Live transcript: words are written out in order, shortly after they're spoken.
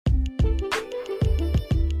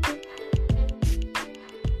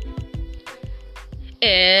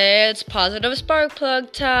It's Positive Spark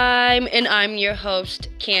Plug time, and I'm your host,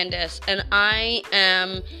 Candace, and I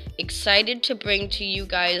am excited to bring to you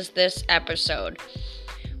guys this episode.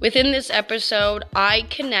 Within this episode, I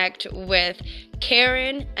connect with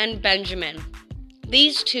Karen and Benjamin.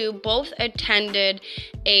 These two both attended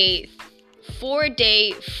a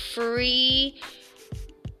 4-day free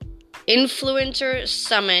influencer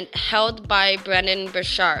summit held by Brendon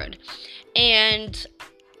Burchard, and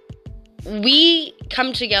we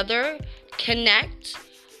come together, connect,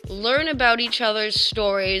 learn about each other's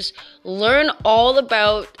stories, learn all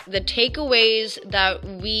about the takeaways that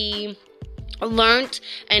we learned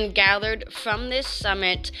and gathered from this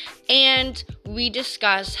summit, and we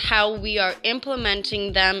discuss how we are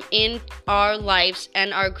implementing them in our lives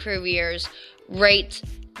and our careers right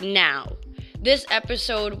now. This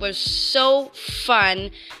episode was so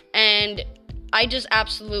fun, and I just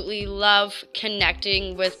absolutely love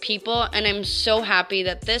connecting with people, and I'm so happy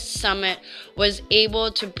that this summit was able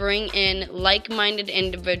to bring in like-minded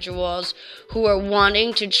individuals who are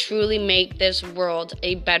wanting to truly make this world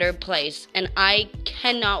a better place. And I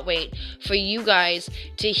cannot wait for you guys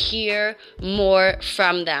to hear more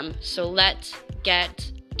from them. So let's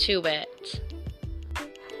get to it.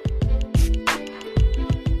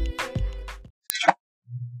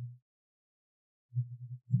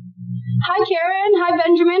 Hi, Karen. Hi,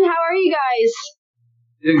 Benjamin. How are you guys?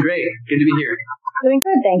 Doing great. Good to be here. Doing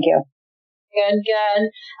good, thank you. Good.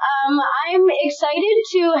 I'm excited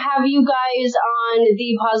to have you guys on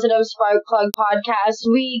the Positive Spark Plug podcast.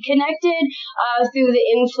 We connected through the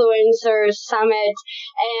Influencer Summit,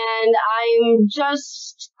 and I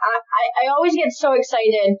always get so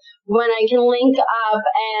excited when I can link up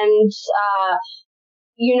and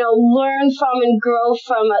learn from and grow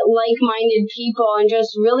from like-minded people and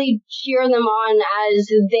just really cheer them on as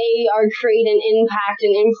they are creating impact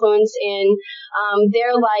and influence in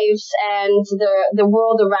their lives and the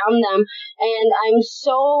world around them. And I'm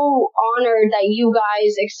so honored that you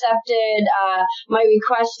guys accepted my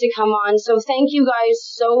request to come on. So thank you guys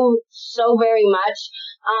so very much.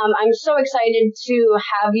 I'm so excited to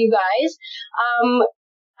have you guys.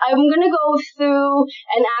 I'm going to go through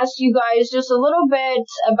and ask you guys just a little bit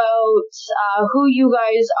about who you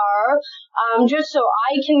guys are, just so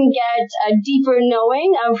I can get a deeper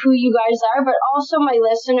knowing of who you guys are, but also my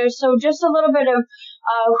listeners. So just a little bit of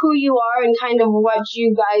who you are and kind of what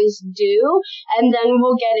you guys do, and then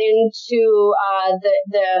we'll get into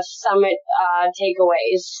the summit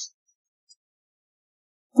takeaways.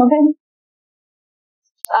 Okay.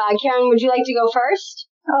 Karen, would you like to go first?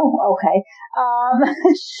 Oh, okay.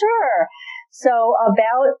 Sure. So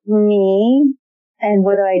about me and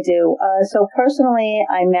what do I do? So personally,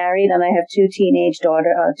 I'm married and I have two teenage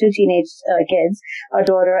kids, a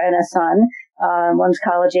daughter and a son. One's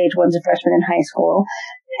college age, one's a freshman in high school.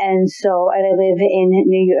 And I live in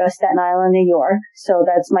Staten Island, New York. So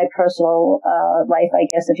that's my personal life, I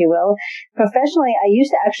guess, if you will. Professionally, I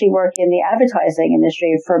used to actually work in the advertising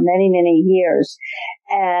industry for many, many years,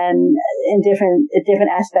 and in different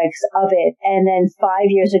aspects of it. And then 5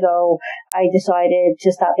 years ago, I decided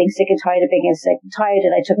to stop being sick and tired of being sick and tired,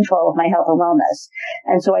 and I took control of my health and wellness.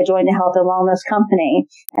 And so I joined a health and wellness company,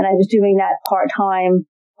 and I was doing that part-time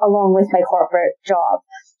along with my corporate job.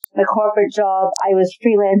 My corporate job, I was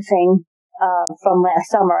freelancing from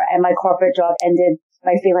last summer, and my corporate job ended.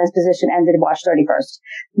 My freelance position ended March 31st.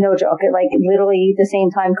 No joke. Literally the same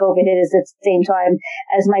time COVID hit is the same time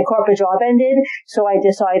as my corporate job ended. So I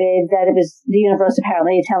decided that it was the universe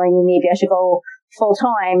apparently telling me maybe I should go full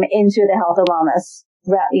time into the health and wellness,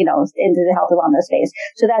 into the health and wellness space.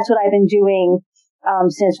 So that's what I've been doing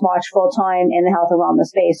since March full time in the health and wellness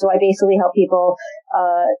space. So I basically help people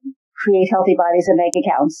create healthy bodies and bank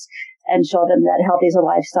accounts and show them that health is a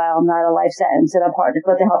lifestyle, not a life sentence. And I'm partnered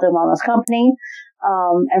with the Health and Wellness Company.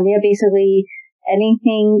 And we are basically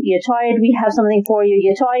anything you're tired, we have something for you.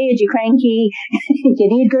 You're tired, you're cranky, you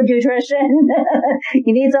need good nutrition,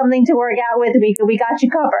 you need something to work out with. We got you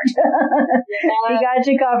covered. We got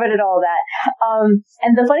you covered and all that.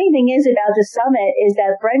 And the funny thing is about the summit is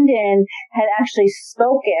that Brendon had actually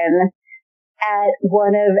spoken at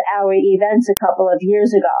one of our events a couple of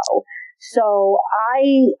years ago. So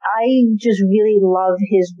I just really love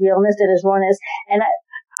his realness and his rawness. And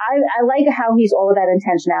I like how he's all about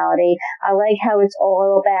intentionality. I like how it's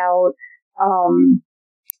all about,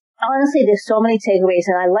 honestly, there's so many takeaways,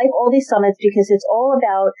 and I like all these summits because it's all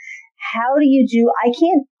about how do you do, I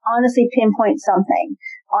can't honestly pinpoint something.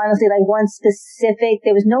 Honestly, like one specific,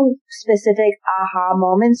 there was no specific aha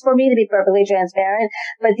moments for me, to be perfectly transparent,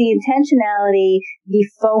 but the intentionality, the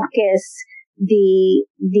focus, the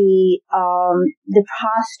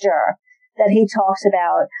posture, that he talks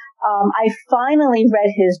about. I finally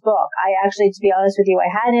read his book. I actually, to be honest with you,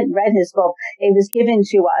 I hadn't read his book. It was given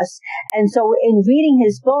to us. And so in reading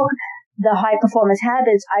his book, The High Performance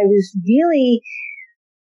Habits, I was really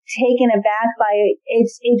taken aback by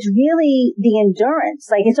it's really the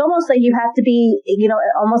endurance. Like, it's almost like you have to be,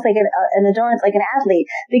 almost like an endurance, like an athlete,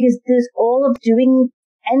 because there's all of doing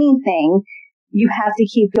anything. You have to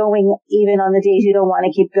keep going even on the days you don't want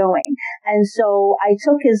to keep going. And so I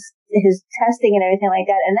took his testing and everything like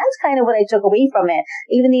that. And that's kind of what I took away from it.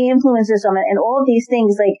 Even the influences from it and all of these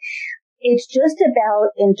things, like, it's just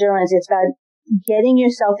about endurance. It's about getting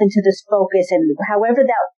yourself into this focus, and however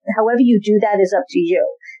you do that is up to you.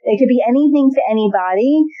 It could be anything for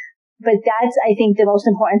anybody, but that's, I think, the most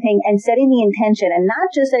important thing. And setting the intention, and not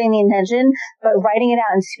just setting the intention, but writing it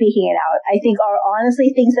out and speaking it out, I think are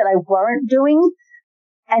honestly things that I weren't doing,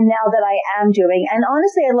 and now that I am doing. And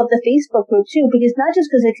honestly, I love the Facebook group too, because not just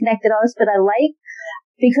because it connected us, but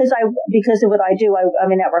because of what I do,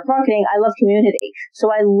 I'm in network marketing, I love community.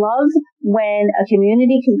 So I love when a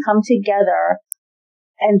community can come together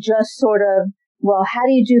and just sort of, well, how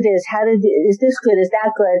do you do this? Is this good? Is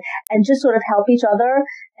that good? And just sort of help each other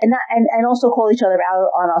and also call each other out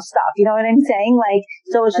on our stuff. You know what I'm saying? Like,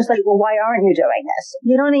 so it's just like, well, why aren't you doing this?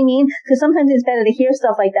 You know what I mean? Because sometimes it's better to hear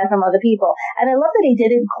stuff like that from other people. And I love that he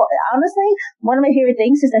didn't, honestly, one of my favorite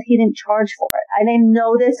things is that he didn't charge for it. And I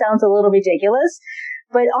know this sounds a little ridiculous,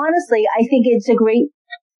 but honestly, I think it's a great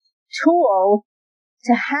tool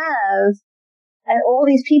to have. And all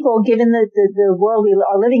these people, given the world we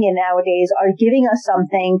are living in nowadays, are giving us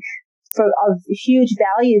something of huge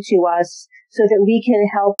value to us so that we can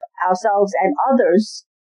help ourselves and others.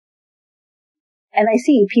 And I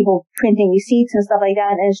see people printing receipts and stuff like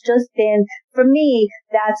that. And it's just been, for me,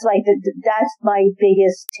 that's like, that's my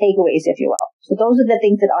biggest takeaways, if you will. So those are the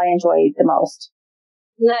things that I enjoy the most.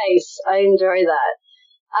 Nice. I enjoy that.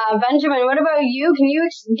 Benjamin, what about you? Can you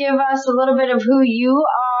give us a little bit of who you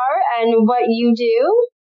are and what you do?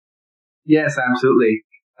 Yes, absolutely.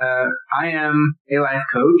 I am a life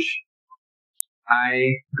coach.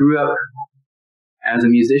 I grew up as a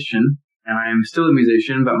musician, and I am still a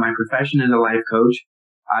musician, but my profession is a life coach.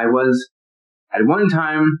 I was, at one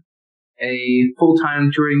time, a full-time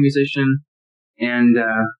touring musician, and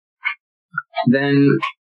then,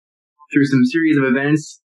 through some series of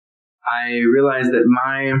events, I realized that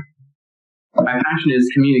my passion is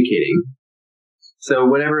communicating. So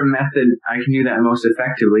whatever method I can do that most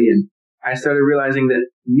effectively, and I started realizing that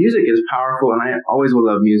music is powerful, and I always will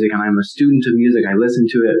love music, and I'm a student of music, I listen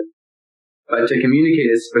to it. But to communicate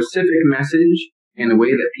a specific message in a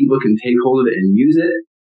way that people can take hold of it and use it,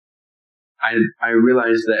 I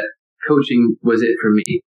realized that coaching was it for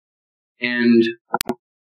me. And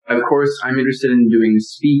of course, I'm interested in doing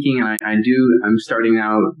speaking, and I'm starting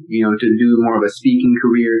now, to do more of a speaking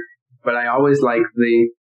career, but I always like the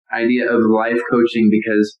idea of life coaching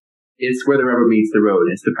because it's where the rubber meets the road.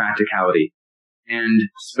 It's the practicality. And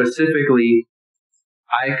specifically,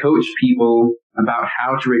 I coach people about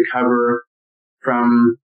how to recover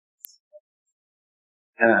from,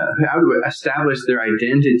 how to establish their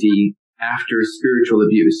identity after spiritual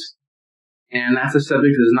abuse. And that's a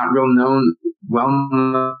subject that is not well known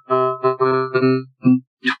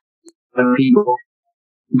to people.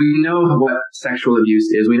 We know what sexual abuse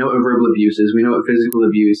is. We know what verbal abuse is. We know what physical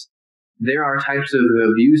abuse. There are types of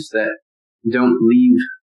abuse that don't leave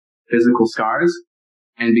physical scars.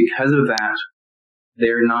 And because of that,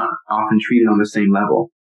 they're not often treated on the same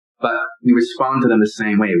level. But we respond to them the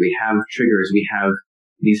same way. We have triggers. We have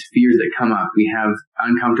these fears that come up. We have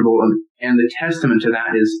uncomfortable. And the testament to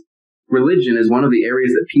that is religion is one of the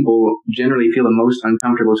areas that people generally feel the most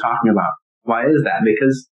uncomfortable talking about. Why is that?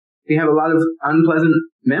 Because we have a lot of unpleasant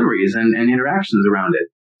memories and interactions around it.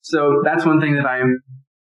 So that's one thing that I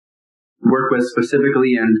work with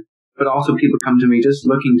specifically, but also people come to me just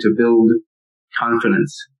looking to build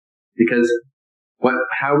confidence, because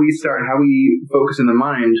how we focus in the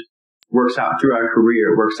mind works out through our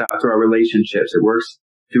career, works out through our relationships, it works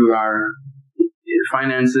through our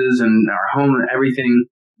finances and our home and everything,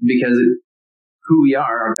 because who we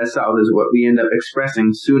are, our best self, is what we end up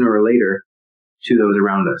expressing sooner or later to those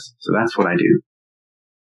around us. So that's what I do.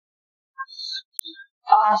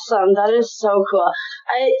 Awesome. That is so cool.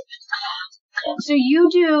 So you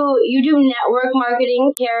do network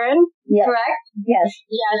marketing, Karen, yes. Correct? Yes.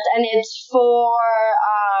 Yes, and it's for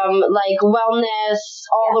like wellness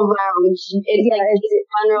all around. It's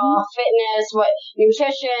general fitness,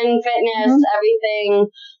 nutrition, fitness, everything.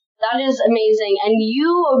 That is amazing. And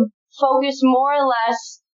you focus more or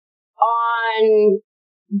less on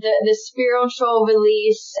the spiritual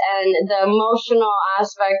release and the emotional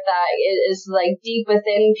aspect that is like deep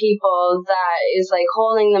within people that is like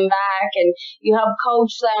holding them back, and you help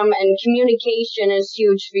coach them, and communication is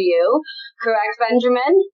huge for you. Correct,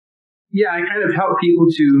 Benjamin? Yeah, I kind of help people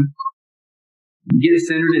to get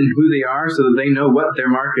centered in who they are so that they know what they're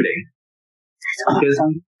marketing. Because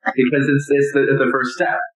it's the first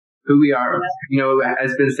step. Who we are,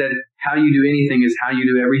 has been said, how you do anything is how you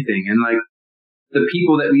do everything. And like the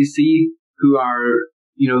people that we see who are,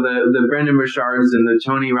 the Brendon Burchards and the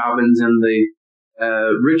Tony Robbins and the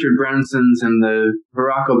Richard Bransons and the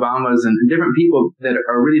Barack Obamas and different people that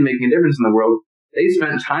are really making a difference in the world, they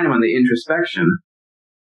spent time on the introspection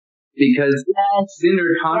because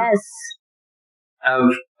inner conflict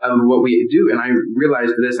of what we do. And I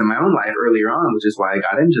realized this in my own life earlier on, which is why I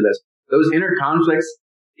got into this. Those inner conflicts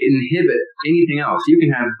inhibit anything else. You can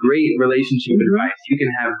have great relationship advice. You can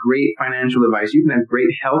have great financial advice. You can have great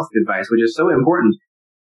health advice, which is so important.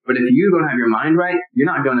 But if you don't have your mind right, you're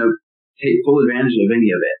not going to take full advantage of any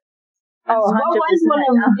of it. What was one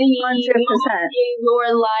of the moments in your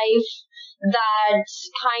life that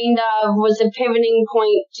kind of was a pivoting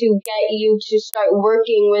point to get you to start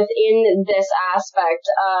working within this aspect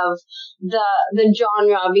of the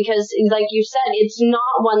genre? Because like you said, it's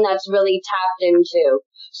not one that's really tapped into.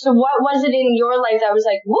 So what was it in your life that was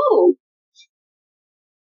like, woo?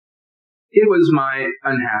 It was my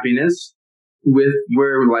unhappiness with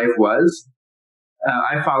where life was.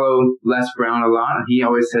 I follow Les Brown a lot, and he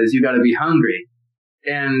always says, you got to be hungry.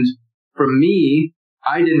 And for me,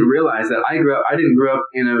 I didn't realize that I didn't grow up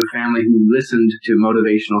in a family who listened to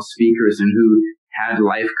motivational speakers and who had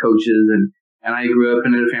life coaches. And I grew up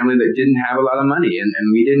in a family that didn't have a lot of money.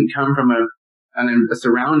 And we didn't come from a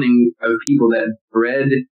surrounding of people that bred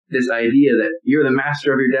this idea that you're the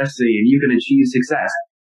master of your destiny and you can achieve success.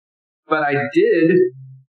 But I did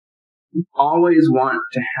always want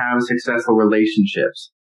to have successful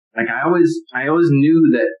relationships. Like I always knew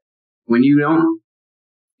that when you don't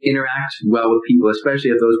interact well with people, especially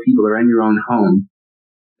if those people are in your own home,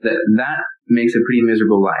 that makes a pretty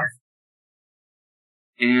miserable life.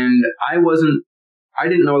 And I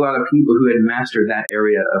didn't know a lot of people who had mastered that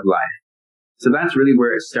area of life. So that's really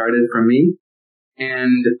where it started for me.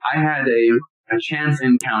 And I had a chance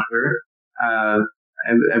encounter. I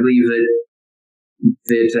believe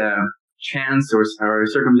that chance or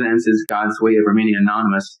circumstance is God's way of remaining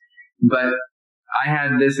anonymous. But I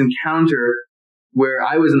had this encounter where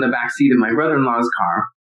I was in the back seat of my brother-in-law's car.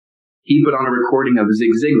 He put on a recording of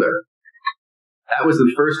Zig Ziglar. That was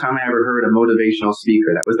the first time I ever heard a motivational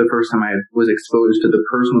speaker. That was the first time I was exposed to the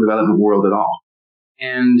personal development world at all.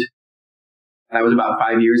 And that was about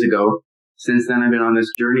 5 years ago. Since then, I've been on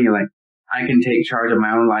this journey. Like, I can take charge of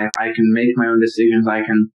my own life. I can make my own decisions. I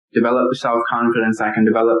can develop self-confidence. I can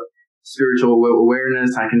develop spiritual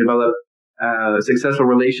awareness. I can develop successful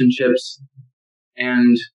relationships.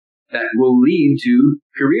 And that will lead to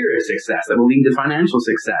career success. That will lead to financial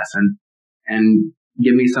success and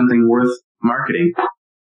give me something worth marketing.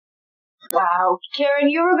 Wow. Karen,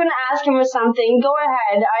 you were going to ask him something. Go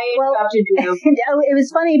ahead. I interrupted you. It was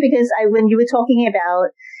funny because when you were talking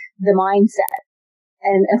about the mindset,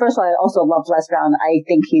 and first of all, I also love Les Brown. I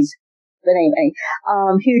think he's, but anyway,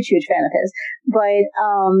 huge fan of his. But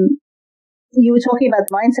you were talking about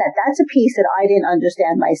the mindset. That's a piece that I didn't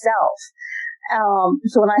understand myself.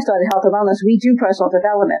 So when I started Health and Wellness, we do personal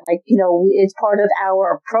development. Like, it's part of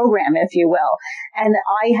our program, if you will. And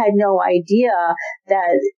I had no idea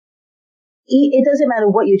that it doesn't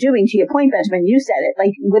matter what you're doing. To your point, Benjamin, you said it.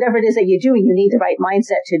 Like, whatever it is that you're doing, you need the right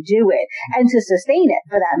mindset to do it and to sustain it,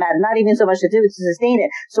 for that matter. Not even so much to do it, to sustain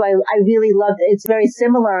it. So I really loved it. It's very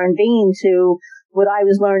similar in vein to what I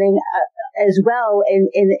was learning as well.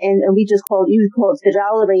 And you call it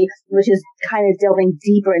spirituality, which is kind of delving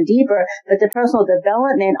deeper and deeper. But the personal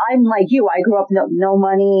development, I'm like you. I grew up no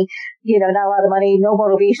money, not a lot of money, no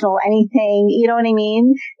motivational anything. You know what I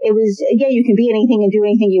mean? It was, you can be anything and do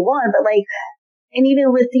anything you want, but like, and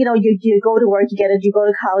even with, you go to work, you go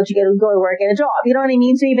to college, you go to work, get a job. You know what I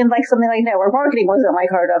mean? So even like something like network marketing wasn't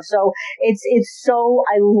like heard of. So it's so,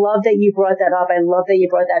 I love that you brought that up. I love that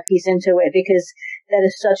you brought that piece into it, because that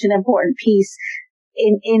is such an important piece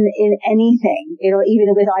in anything,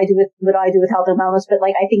 even with what I do with health and wellness, but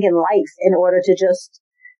like I think in life, in order to just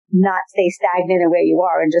not stay stagnant in where you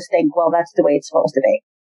are and just think, well, that's the way it's supposed to be.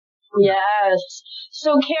 Yes.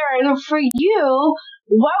 So Karen, for you,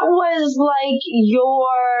 what was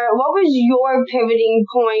your pivoting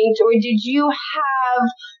point, or did you have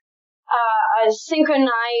a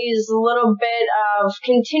synchronized little bit of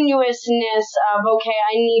continuousness of, okay,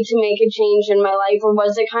 I need to make a change in my life? Or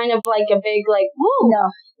was it kind of like a big, like, woo,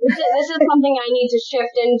 No. this is something I need to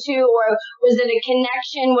shift into? Or was it a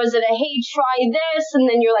connection? Was it a, hey, try this, and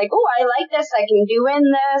then you're like, oh, I like this, I can do in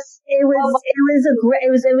this? It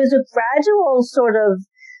was a gradual sort of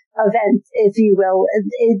event, if you will.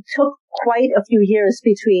 It took quite a few years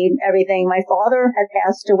between everything. My father had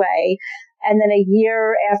passed away, and then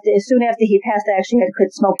soon after he passed, I actually had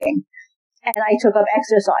quit smoking. And I took up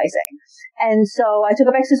exercising. And so I took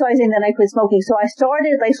up exercising, then I quit smoking. So I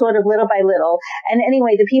started like sort of little by little. And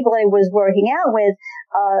anyway, the people I was working out with,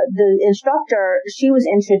 the instructor, she was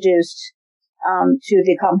introduced to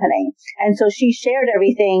the company. And so she shared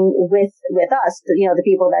everything with us, the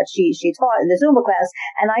people that she taught in the Zumba class.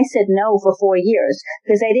 And I said no for 4 years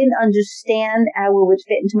because I didn't understand how it would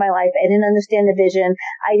fit into my life. I didn't understand the vision.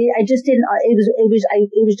 I just didn't,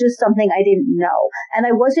 it was just something I didn't know. And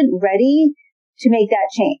I wasn't ready to make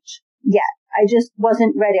that change yet. I just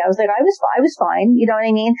wasn't ready. I was like, I was fine. You know what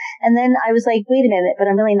I mean? And then I was like, wait a minute,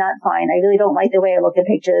 but I'm really not fine. I really don't like the way I look at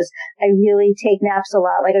pictures. I really take naps a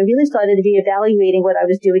lot. Like I really started to be evaluating what I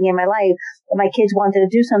was doing in my life. When my kids wanted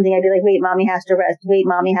to do something, I'd be like, wait, mommy has to rest. Wait,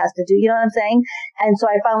 mommy has to do, you know what I'm saying? And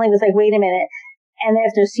so I finally was like, wait a minute. And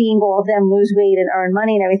after seeing all of them lose weight and earn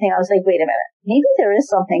money and everything, I was like, wait a minute, maybe there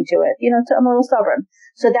is something to it. I'm a little stubborn.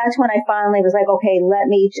 So that's when I finally was like, okay,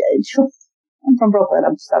 I'm from Brooklyn.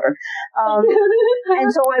 I'm stubborn.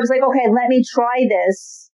 And so I was like, okay, let me try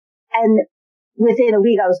this. And within a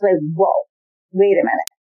week, I was like, whoa, wait a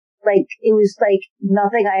minute. Like, it was like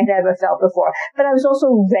nothing I had ever felt before. But I was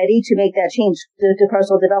also ready to make that change, the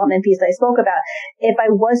personal development piece I spoke about. If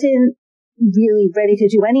I wasn't really ready to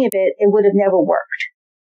do any of it, it would have never worked.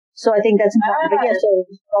 So I think that's important. But yeah, so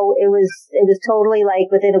it was totally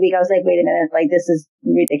like within a week, I was like, wait a minute, like this is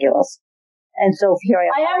ridiculous. And so here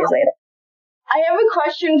I am 5 years later. I have a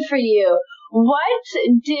question for you. What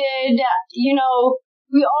did,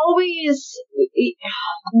 we always,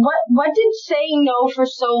 what did saying no for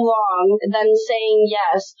so long, then saying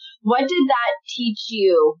yes, what did that teach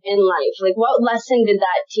you in life? Like, what lesson did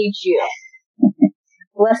that teach you? The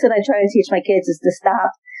lesson I try to teach my kids is to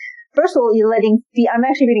stop. First of all, I'm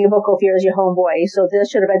actually reading a book called Fear is Your Homeboy, so this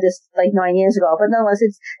should have read this like 9 years ago, but nonetheless,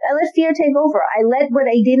 I let fear take over. I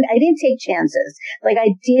didn't take chances. Like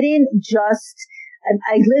I lived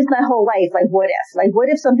my whole life like what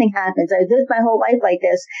if something happens? I lived my whole life like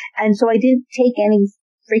this, and so I didn't take any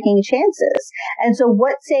freaking chances. And so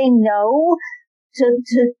what saying no to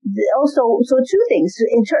also, so two things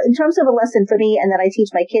in terms of a lesson for me and that I teach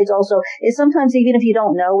my kids also is sometimes even if you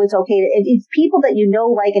don't know, it's okay if people that you know,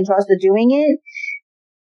 like, and trust are doing it.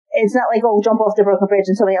 It's not like, oh, jump off the broken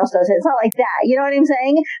bridge and somebody else does it. It's not like that. You know what I'm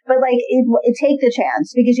saying? But like, take the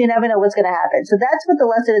chance because you never know what's going to happen. So that's what the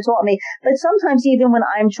lesson it taught me. But sometimes even when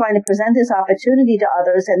I'm trying to present this opportunity to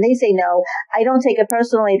others and they say no, I don't take it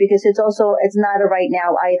personally because it's not a right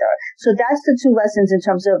now either. So that's the two lessons in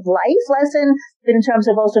terms of life lesson, but in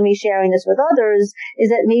terms of also me sharing this with others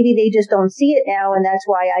is that maybe they just don't see it now. And that's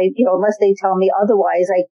why unless they tell me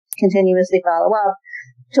otherwise, I continuously follow up.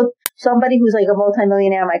 Took somebody who's like a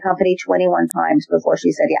multimillionaire in my company 21 times before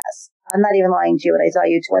she said yes. I'm not even lying to you when I tell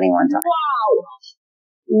you 21 times. Wow.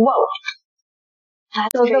 Whoa.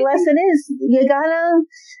 That's so crazy. The lesson is you gotta,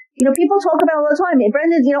 people talk about it all the time.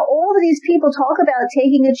 Brendan, all of these people talk about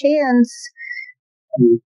taking a chance.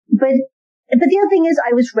 But the other thing is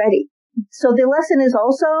I was ready. So the lesson is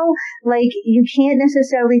also like you can't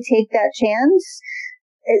necessarily take that chance.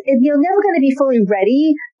 You're never going to be fully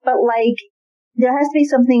ready, but like, there has to be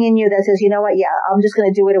something in you that says, you know what, yeah, I'm just going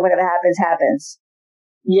to do it and whatever happens, happens.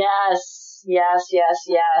 Yes. I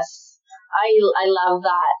love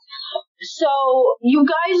that. So you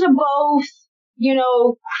guys are both,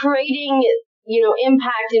 creating,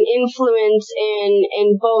 impact and influence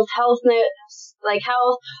in both health,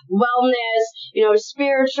 wellness,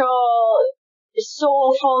 spiritual,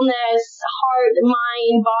 soulfulness, heart,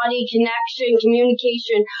 mind, body, connection,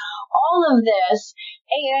 communication, all of this.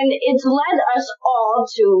 And it's led us all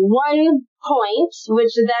to one point,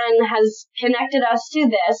 which then has connected us to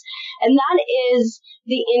this, and that is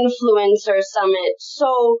the Influencer Summit.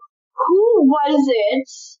 So who was it,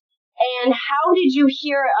 and how did you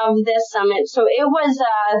hear of this summit? So it was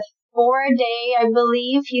a 4-day, I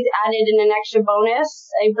believe. He added in an extra bonus,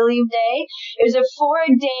 I believe, day. It was a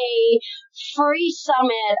 4-day free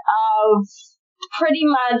summit of pretty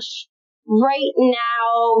much right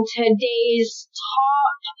now today's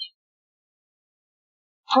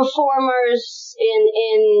performers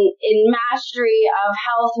in mastery of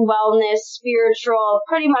health, wellness, spiritual,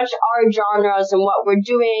 pretty much our genres and what we're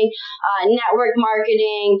doing, network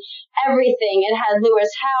marketing, everything. It had Lewis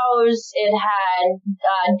Howes, it had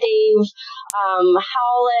Dave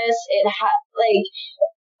Howless, it had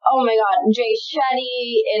oh my God, Jay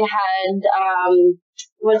Shetty, it had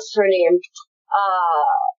what's her name?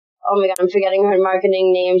 Oh my God, I'm forgetting her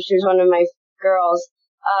marketing name. She was one of my girls.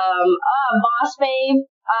 Boss Babe.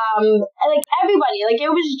 Everybody,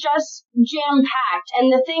 it was just jam-packed.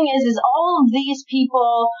 And the thing is all of these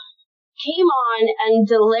people came on and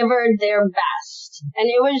delivered their best. And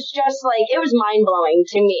it was just it was mind-blowing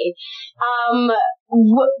to me.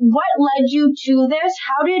 What led you to this?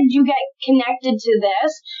 How did you get connected to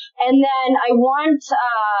this? And then I want,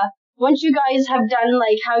 once you guys have done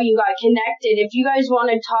how you got connected, if you guys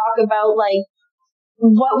want to talk about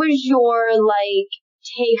what was your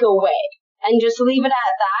takeaway? And just leave it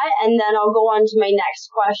at that, and then I'll go on to my next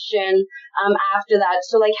question after that.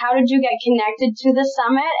 So, how did you get connected to the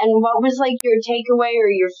summit, and what was, your takeaway or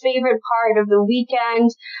your favorite part of the weekend?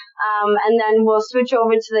 And then we'll switch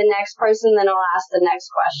over to the next person, then I'll ask the next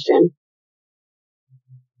question.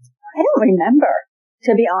 I don't remember.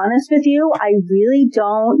 To be honest with you, I really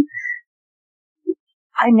don't.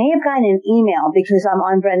 I may have gotten an email because I'm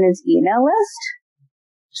on Brendan's email list.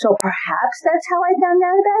 So perhaps that's how I found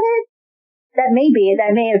out about it. That may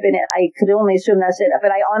have been it. I could only assume that's it,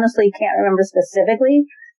 but I honestly can't remember specifically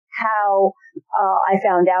how I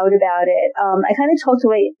found out about it. I kind of talked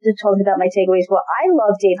about my takeaways. Well, I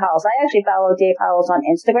love Dave Hollis. I actually follow Dave Hollis on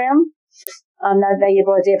Instagram. Now that you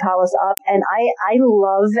brought Dave Hollis up, and I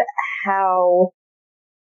love how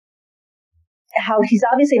he's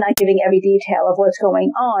obviously not giving every detail of what's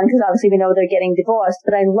going on, because obviously we know they're getting divorced,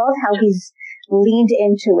 but I love how he's leaned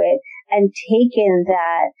into it and taken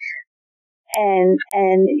that. And,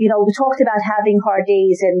 we talked about having hard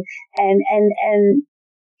days and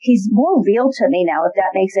he's more real to me now, if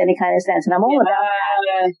that makes any kind of sense. And I'm all about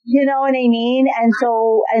that. You know what I mean? And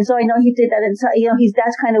so I know he did that. And so,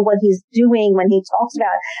 that's kind of what he's doing when he talks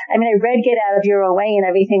about, I read Get Out of Your Own Way and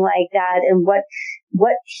everything like that. And what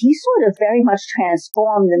he sort of very much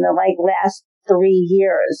transformed in the last 3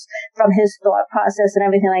 years from his thought process and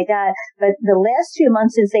everything like that. But the last few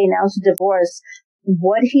months since they announced a divorce,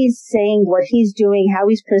 what he's saying, what he's doing, how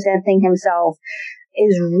he's presenting himself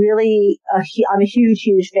is really, I'm a huge,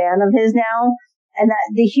 huge fan of his now. And that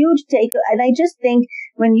the huge and I just think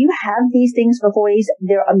when you have these things for 40s,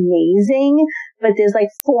 they're amazing, but there's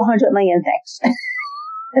 400 million things.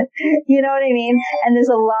 You know what I mean? And there's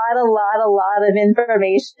a lot of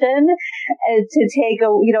information to take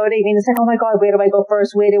you know what I mean? It's oh my God, where do I go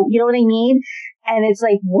first? You know what I mean? And it's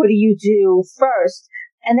what do you do first?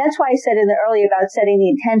 And that's why I said earlier about setting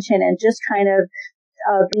the intention and just kind of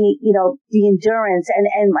the endurance and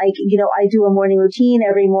I do a morning routine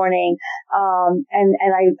every morning, and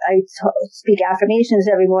I speak affirmations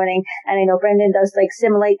every morning, and I know Brendan does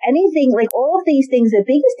similar, anything, all of these things. The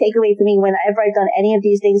biggest takeaway for me whenever I've done any of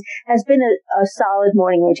these things has been a solid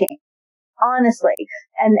morning routine. Honestly.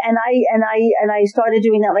 And I started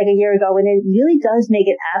doing that a year ago, and it really does make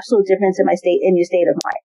an absolute difference in your state of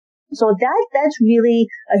mind. So that's really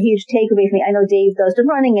a huge takeaway for me. I know Dave does the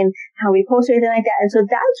running and how we post everything like that. And so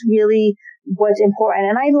that's really what's important.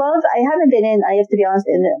 And I haven't been I have to be honest,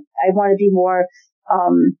 I want to be more,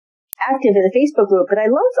 active in the Facebook group, but I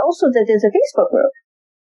love also that there's a Facebook group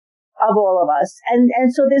of all of us. And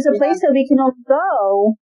so there's a place that we can all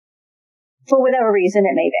go for whatever reason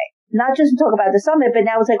it may be. Not just to talk about the summit, but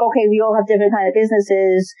now it's okay, we all have different kind of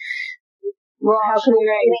businesses. How can we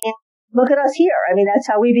look at us here? That's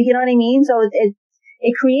how we begin, you know what I mean? So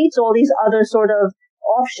it creates all these other sort of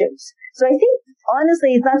offshoots. So I think,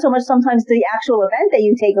 honestly, it's not so much sometimes the actual event that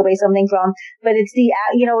you take away something from, but it's the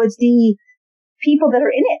people that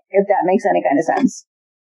are in it, if that makes any kind of sense.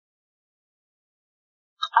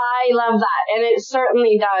 I love that, and it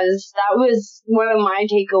certainly does. That was one of my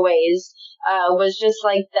takeaways, was just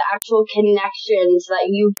the actual connections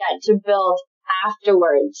that you get to build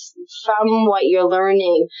afterwards from what you're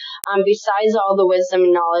learning, besides all the wisdom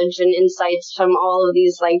and knowledge and insights from all of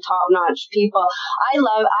these top-notch people. I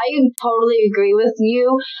totally agree with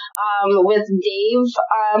you, with Dave.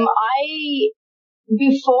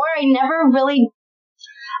 I never really,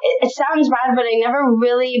 it sounds bad, but I never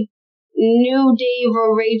really knew Dave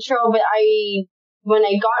or Rachel, but when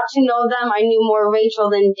I got to know them, I knew more Rachel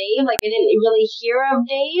than Dave. I didn't really hear of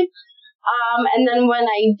Dave. And then when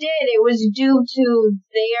I did, it was due to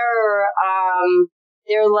their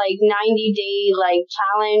 90-day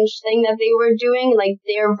challenge thing that they were doing,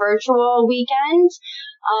 their virtual weekend.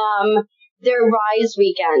 their Rise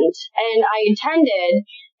weekend, and I attended,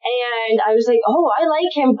 and I was like, oh, I like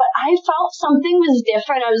him, but I felt something was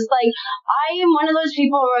different. I was like, I am one of those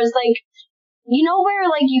people where I was like, you know, where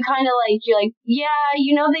like you kind of like, you're like, yeah,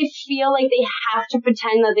 you know, they feel like they have to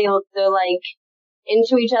pretend that they're like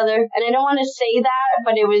into each other, and I don't want to say that,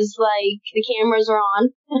 but it was like the cameras are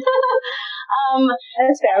on.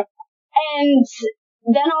 That's fair. And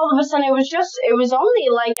then all of a sudden it was only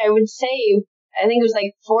like, I would say, I think it was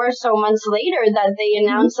like 4 or so months later that they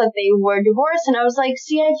announced that they were divorced, and I was like,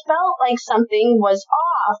 see, I felt like something was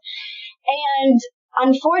off. And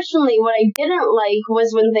unfortunately, what I didn't like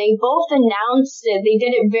was when they both announced it, they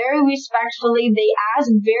did it very respectfully. They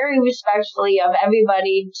asked very respectfully of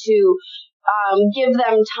everybody to give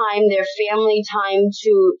them time, their family time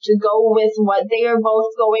to go with what they are both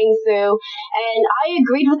going through. And I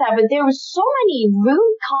agreed with that, but there was so many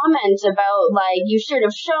rude comments about like, you should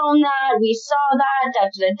have shown that, we saw that, da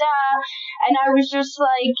da da. And I was just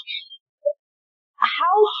like,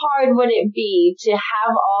 how hard would it be to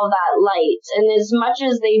have all that light? And as much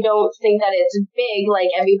as they don't think that it's big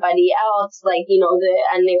like everybody else, like, you know, the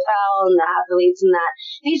NFL and the athletes and that,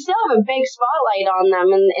 they still have a big spotlight on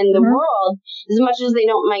them in the world, as much as they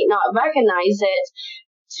might not recognize it,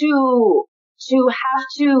 to have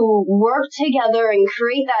to work together and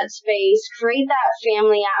create that space, create that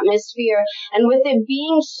family atmosphere, and with it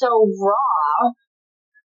being so raw,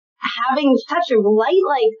 having such a light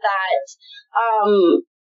like that,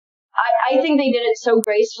 I think they did it so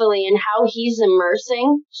gracefully, and how he's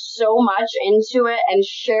immersing so much into it and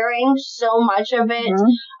sharing so much of it,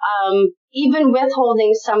 even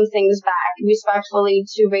withholding some things back respectfully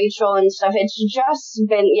to Rachel and stuff. It's just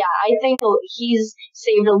been, I think he's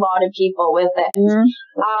saved a lot of people with it.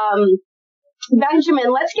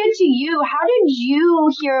 Benjamin, let's get to you. How did you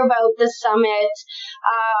hear about the summit?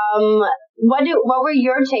 What were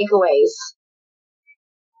your takeaways?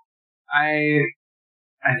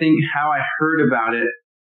 I think how I heard about it,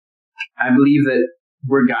 I believe that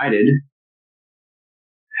we're guided.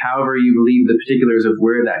 However you believe the particulars of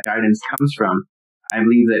where that guidance comes from, I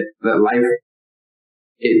believe that life,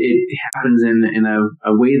 it happens in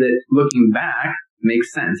a way that looking back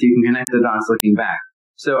makes sense. You can connect the dots looking back.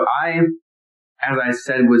 So as I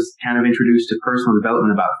said, was kind of introduced to personal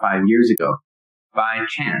development about 5 years ago by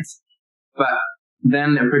chance. But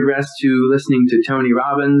then it progressed to listening to Tony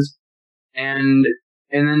Robbins and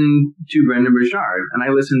then to Brendon Burchard. And I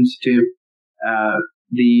listened to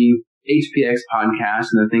the HPX podcast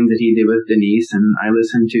and the things that he did with Denise. And I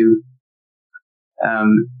listened to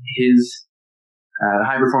his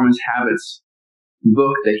High Performance Habits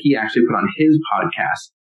book that he actually put on his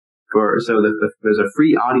podcast. There's a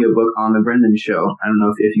free audiobook on the Brendon Show. I don't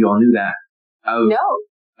know if you all knew that. Of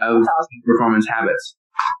awesome. Performance Habits.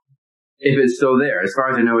 If it's still there, as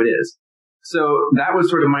far as I know it is. So that was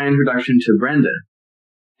sort of my introduction to Brendon.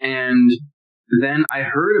 And then I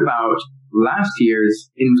heard about last year's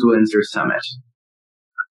Influencer Summit.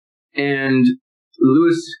 And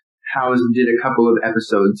Lewis Howes did a couple of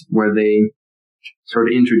episodes where they sort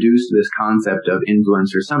of introduced this concept of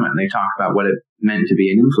Influencer Summit. And they talked about what it meant to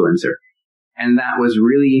be an influencer. And that was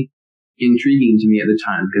really intriguing to me at the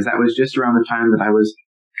time, because that was just around the time that I was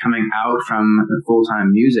coming out from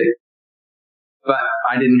full-time music. But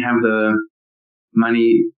I didn't have the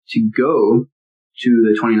money to go to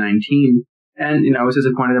the 2019. And, I was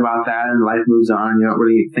disappointed about that, and life moves on. You don't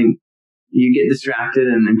really think, you get distracted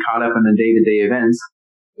and caught up in the day-to-day events.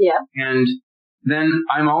 Yeah. And then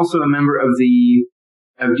I'm also a member of Dean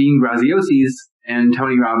Graziosi's and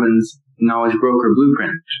Tony Robbins' Knowledge Broker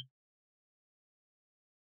Blueprint.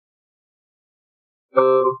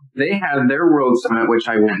 So they had their World Summit, which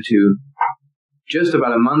I went to just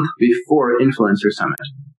about a month before Influencer Summit.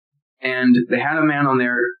 And they had a man on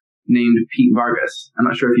there named Pete Vargas. I'm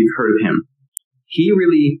not sure if you've heard of him. He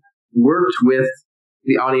really worked with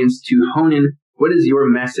the audience to hone in, what is your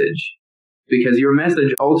message? Because your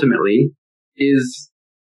message ultimately is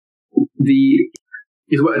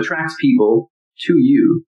what attracts people to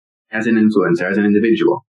you as an influencer, as an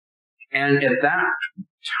individual. And at that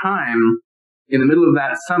time, in the middle of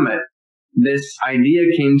that summit, this idea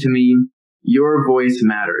came to me, your voice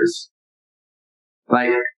matters. Like,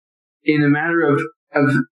 in a matter of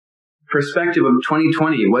perspective of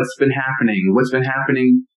 2020, what's been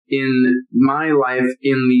happening in my life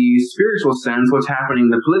in the spiritual sense, what's happening in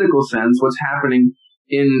the political sense, what's happening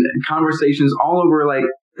in conversations all over, like,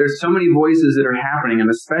 there's so many voices that are happening, and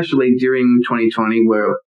especially during 2020,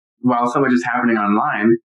 where while so much is happening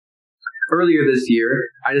online, earlier this year,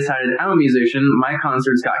 I decided I'm a musician, my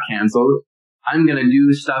concerts got canceled, I'm going to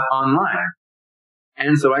do stuff online.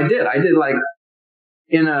 And so I did like,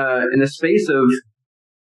 in the space of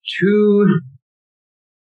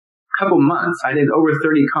couple months, I did over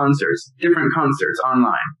 30 concerts, different concerts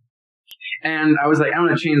online. And I was like, I'm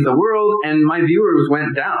going to change the world. And my viewers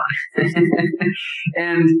went down.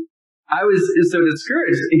 And I was so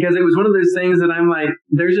discouraged because it was one of those things that I'm like,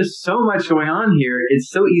 there's just so much going on here. It's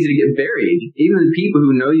so easy to get buried. Even the people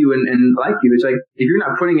who know you and like you, it's like, if you're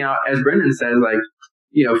not putting out, as Brendan says, like,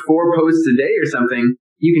 4 posts a day or something,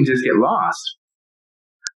 you can just get lost.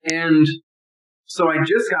 And so I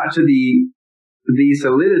just got to the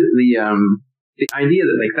idea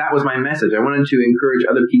that like that was my message. I wanted to encourage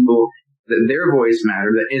other people that their voice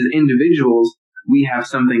mattered, that as individuals, we have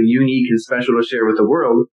something unique and special to share with the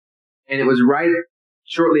world. And it was right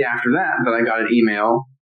shortly after that I got an email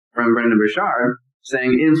from Brendon Burchard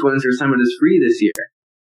saying Influencer Summit is free this year.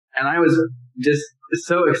 And I was just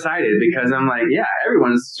so excited because I'm like, yeah,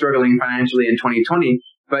 everyone's struggling financially in 2020,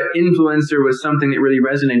 but influencer was something that really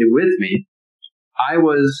resonated with me. I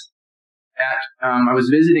was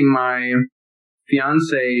visiting my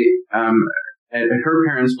fiance at her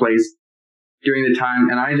parents' place during the time,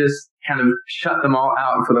 and I just kind of shut them all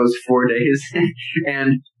out for those 4 days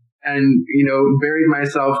and buried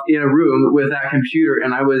myself in a room with that computer,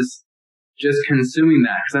 and I was just consuming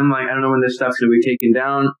that because I'm like, I don't know when this stuff's going to be taken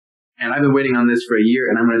down, and I've been waiting on this for a year,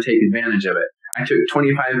 and I'm going to take advantage of it. I took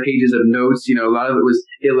 25 pages of notes, a lot of it was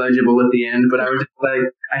illegible at the end, but I was like,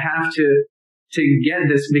 I have to get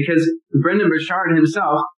this because Brendon Burchard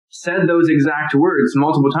himself said those exact words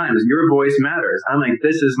multiple times. Your voice matters. I'm like,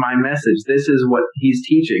 this is my message. This is what he's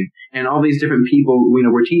teaching. And all these different people,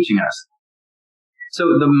 were teaching us. So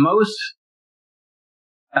the most,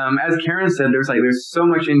 as Karen said, there's so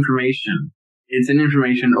much information. It's an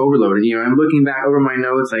information overload. And, I'm looking back over my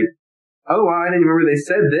notes like, oh, wow, I didn't remember they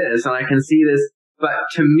said this and I can see this. But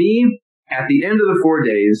to me, at the end of the 4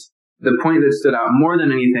 days, the point that stood out more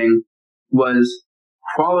than anything was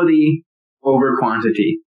quality over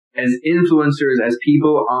quantity. As influencers, as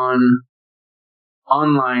people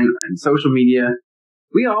online and social media,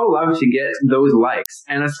 we all love to get those likes.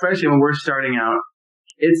 And especially when we're starting out,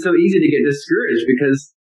 it's so easy to get discouraged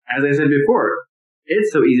because, as I said before,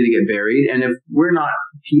 it's so easy to get buried. And if we're not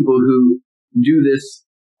people who do this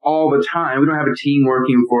all the time, we don't have a team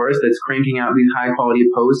working for us that's cranking out these high quality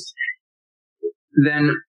posts,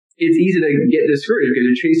 then it's easy to get discouraged because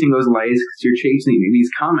you're chasing those likes, because you're chasing these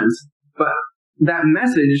comments. But that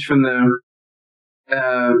message from the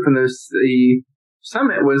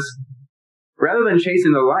summit was, rather than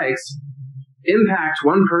chasing the likes, impact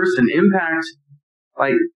one person, impact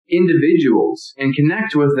like individuals and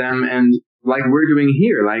connect with them. And like we're doing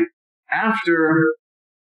here, like after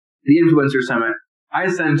the Influencer Summit, I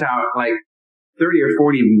sent out like 30 or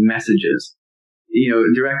 40 messages,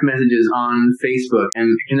 direct messages on Facebook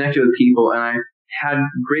and connected with people. And I had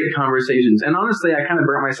great conversations. And honestly, I kind of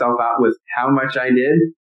burnt myself out with how much I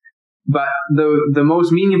did. But the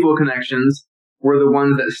most meaningful connections were the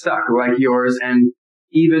ones that stuck, like yours. And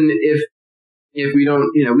even if we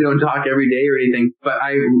don't talk every day or anything, but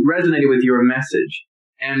I resonated with your message.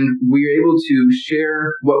 And we were able to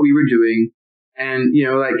share what we were doing. And,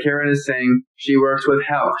 like Karen is saying, she works with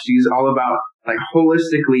health. She's all about like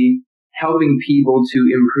holistically helping people to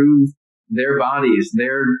improve their bodies,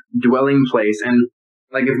 their dwelling place. And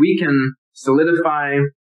like if we can solidify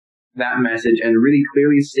that message and really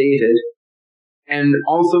clearly state it and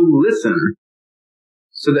also listen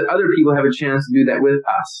so that other people have a chance to do that with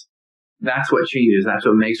us, that's what changes. That's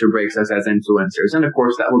what makes or breaks us as influencers. And of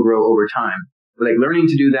course, that will grow over time. Like learning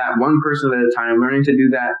to do that one person at a time, learning to do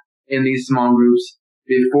that in these small groups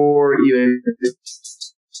before you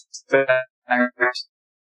expect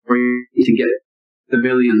for you to get the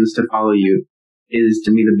millions to follow you is,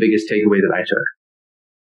 to me, the biggest takeaway that I took.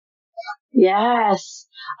 Yes.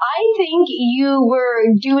 I think you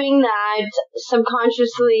were doing that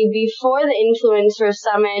subconsciously before the Influencer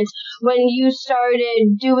Summit when you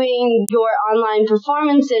started doing your online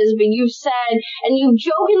performances, but you said, and you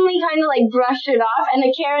jokingly kind of like brushed it off, and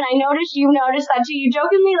Karen, I noticed you noticed that too, you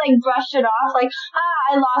jokingly like brushed it off, like,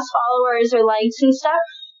 I lost followers or likes and stuff,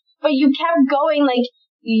 but you kept going, like,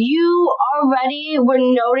 you already were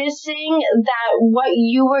noticing that what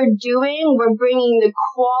you were doing were bringing the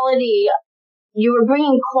quality. You were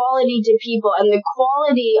bringing quality to people, and the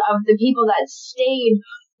quality of the people that stayed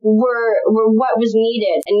were what was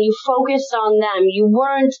needed, and you focused on them. You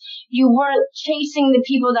weren't chasing the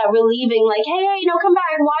people that were leaving, like, hey, come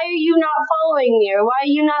back. Why are you not following me? Or why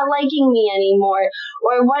are you not liking me anymore?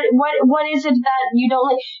 Or what is it that you don't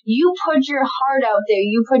like? You put your heart out there.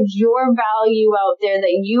 You put your value out there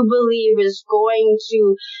that you believe is going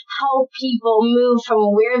to help people move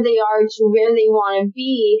from where they are to where they want to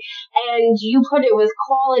be, and you put it with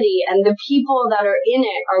quality, and the people that are in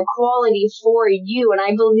it are quality for you. And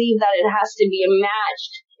I believe that it has to be a match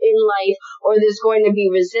in life, or there's going to be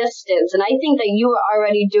resistance. And I think that you were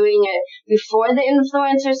already doing it before the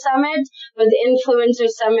Influencer Summit, but the Influencer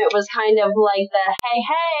Summit was kind of like the,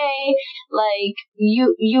 hey, like,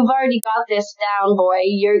 you've already got this down, boy.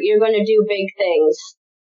 You're going to do big things.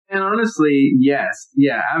 And honestly, yes.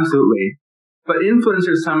 Yeah, absolutely. But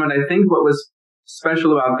Influencer Summit, I think what was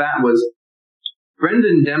special about that was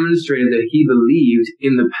Brendan demonstrated that he believed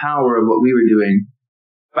in the power of what we were doing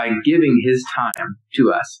by giving his time to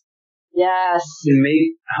us. Yes. And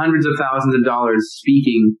make hundreds of thousands of dollars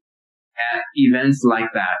speaking at events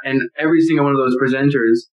like that. And every single one of those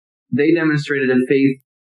presenters, they demonstrated a faith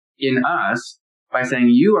in us by saying,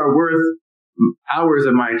 you are worth hours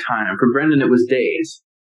of my time. For Brendan, it was days.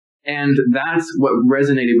 And that's what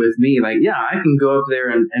resonated with me. Like, yeah, I can go up there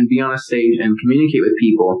and be on a stage and communicate with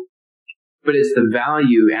people, but it's the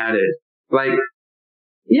value added. Like,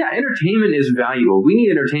 yeah, entertainment is valuable. We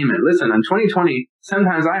need entertainment. Listen, in 2020,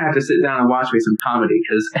 sometimes I have to sit down and watch me some comedy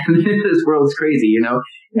because this world's crazy,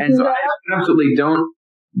 And so I absolutely don't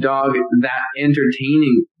dog that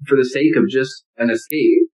entertaining for the sake of just an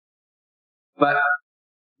escape. But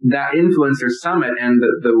that Influencer Summit and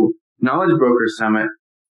the Knowledge Broker Summit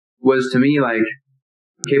was to me like,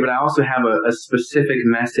 okay, but I also have a specific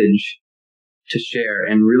message to share,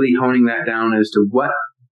 and really honing that down as to what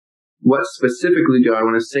specifically do I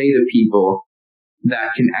want to say to people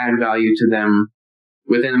that can add value to them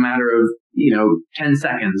within a matter of, 10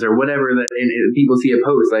 seconds or whatever that people see a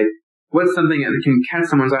post. Like, what's something that can catch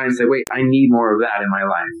someone's eye and say, wait, I need more of that in my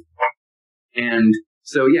life. And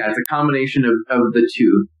so, yeah, it's a combination of the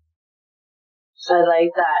two. I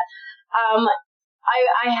like that.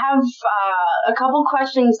 I have a couple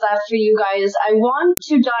questions left for you guys. I want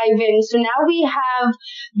to dive in. So now we have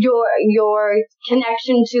your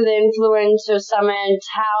connection to the Influencer Summit,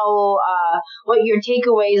 how what your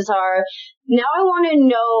takeaways are. Now I want to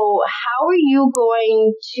know, how are you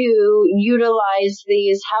going to utilize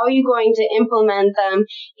these? How are you going to implement them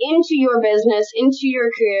into your business, into your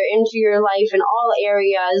career, into your life in all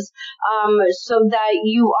areas, so that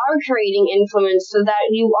you are creating influence, so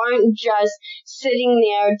that you aren't just sitting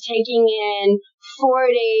there taking in 4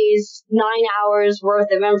 days, 9 hours worth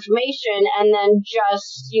of information and then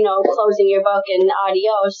just, closing your book and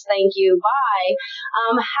adios, thank you, bye.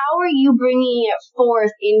 How are you bringing it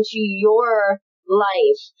forth into your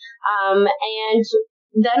life? And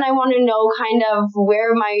then I want to know kind of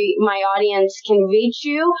where my audience can reach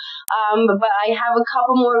you. But I have a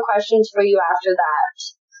couple more questions for you after that.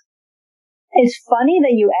 It's funny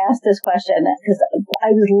that you asked this question, because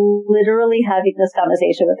I was literally having this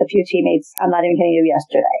conversation with a few teammates, I'm not even kidding you,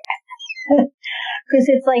 yesterday. Because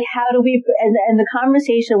it's like, how do we, and the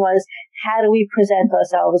conversation was, how do we present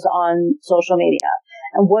ourselves on social media?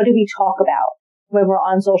 And what do we talk about when we're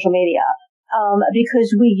on social media?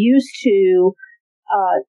 Because we used to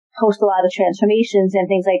post a lot of transformations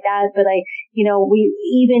and things like that, but we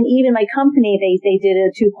even my company, they did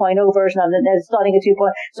a 2.0 version of it. They're starting a 2.0,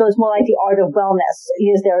 so it's more like the art of wellness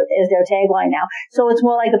is their tagline now. So it's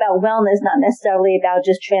more like about wellness, not necessarily about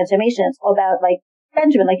just transformation. It's all about, like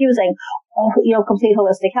Benjamin, like he was saying, complete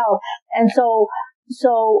holistic health. And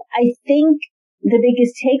so I think the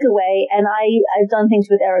biggest takeaway, and I've done things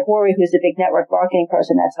with Eric Worre, who's a big network marketing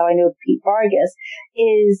person. That's how I knew Pete Vargas,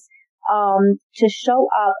 is to show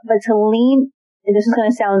up, but to lean, this is going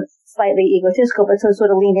to sound slightly egotistical, but to sort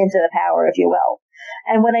of lean into the power, if you will.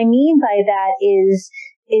 And what I mean by that is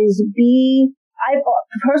I've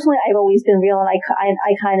always been real, and I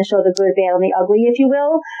kind of show the good, bad, and the ugly, if you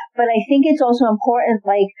will. But I think it's also important,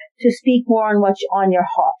 like, to speak more on what's on your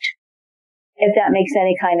heart, if that makes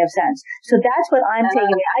any kind of sense. So that's what I'm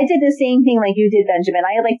taking. I did the same thing like you did, Benjamin.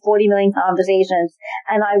 I had like 40 million conversations,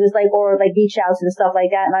 and I was like, or like reach outs and stuff like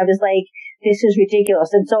that. And I was like, this is ridiculous.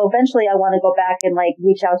 And so eventually I want to go back and like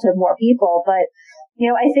reach out to more people. But,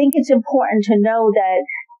 I think it's important to know that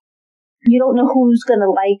you don't know who's going to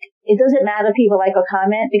like. It doesn't matter if people like or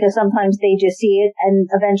comment, because sometimes they just see it, and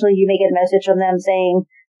eventually you may get a message from them saying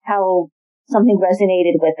how something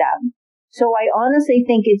resonated with them. So I honestly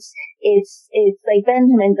think it's like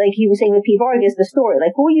Benjamin, like he was saying with P. Vargas, the story,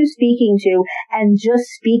 like who are you speaking to, and just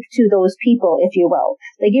speak to those people, if you will.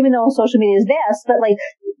 Like even though social media is vast, but like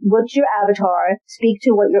what's your avatar? Speak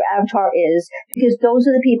to what your avatar is, because those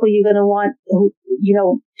are the people you're going to want, who, you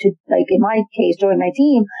know, to, like in my case, join my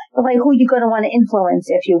team, but like who you're going to want to influence,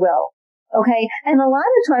 if you will. Okay. And a lot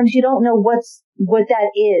of times you don't know what that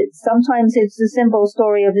is. Sometimes it's the simple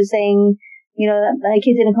story of the saying, you know, my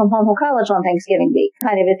kid didn't come home from college on Thanksgiving week,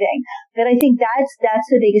 kind of a thing. But I think that's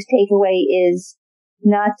the biggest takeaway, is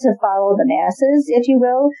not to follow the masses, if you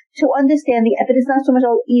will, to understand but it's not so much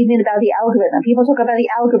even about the algorithm. People talk about the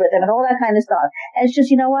algorithm and all that kind of stuff. And it's just,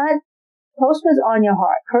 you know what? Post what's on your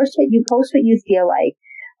heart. Post what you feel like.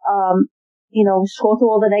 You know, scroll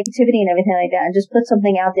through all the negativity and everything like that, and just put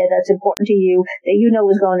something out there that's important to you, that you know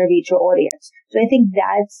is going to reach your audience. So I think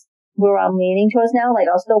that's where I'm leaning towards now.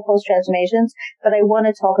 Like, I'll still post transformations, but I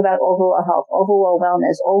want to talk about overall health, overall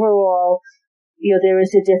wellness, overall, you know, there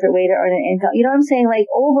is a different way to earn an income. You know what I'm saying?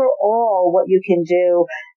 Like, overall, what you can do.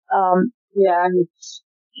 Yeah.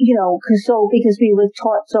 You know, because we were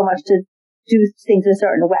taught so much to do things a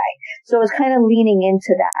certain way. So it's kind of leaning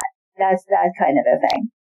into that. That's that kind of a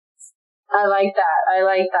thing. I like that.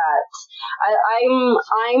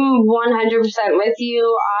 I'm 100% with you.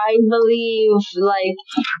 I believe, like,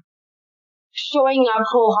 showing up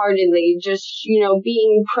wholeheartedly, just, you know,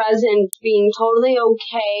 being present, being totally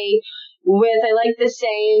okay with, I like the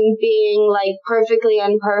saying, being, like, perfectly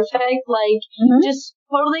imperfect, like, just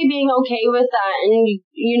totally being okay with that. And,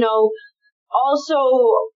 you know, also,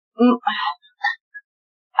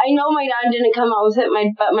 I know my dad didn't come out with it,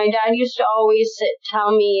 but my dad used to always tell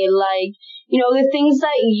me, like, you know, the things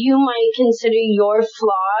that you might consider your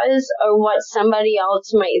flaws are what somebody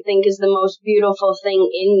else might think is the most beautiful thing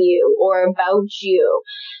in you or about you.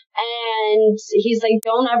 And he's like,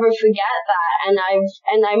 don't ever forget that. And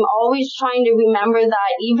I'm always trying to remember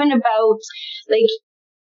that, even about,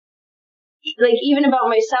 even about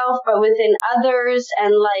myself, but within others. And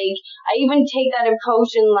like, I even take that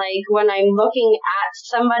approach in, like, when I'm looking at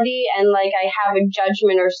somebody and like I have a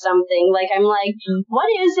judgment or something, like I'm like, what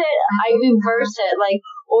is it? I reverse it, like,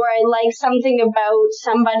 or I like something about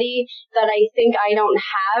somebody that I think I don't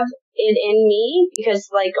have it in me, because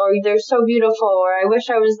like, or they're so beautiful, or I wish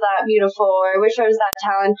I was that beautiful, or I wish I was that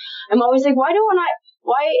talent. I'm always like, what is,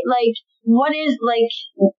 like,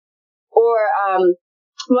 or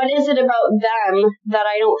what is it about them that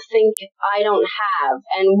I don't think I don't have?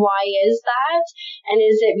 And why is that? And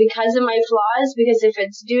is it because of my flaws? Because if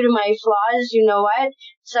it's due to my flaws, you know what?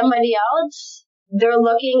 Somebody else, they're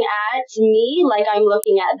looking at me like I'm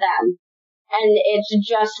looking at them. And it's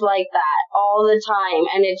just like that all the time.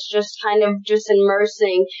 And it's just kind of just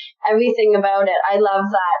immersing everything about it. I love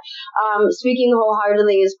that. Speaking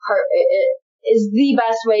wholeheartedly is the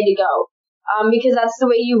best way to go. Because that's the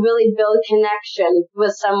way you really build connection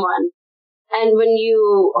with someone. And when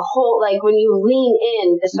you when you lean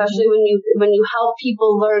in, especially when you help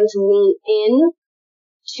people learn to lean in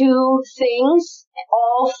to things,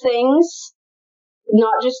 all things,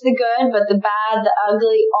 not just the good, but the bad, the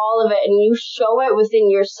ugly, all of it, and you show it within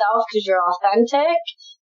yourself because you're authentic,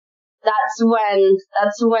 that's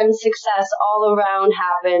when success all around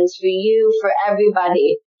happens for you, for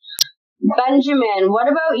everybody. Benjamin, what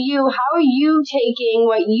about you? How are you taking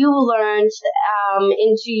what you learned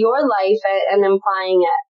into your life and applying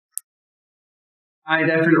it? I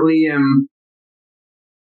definitely am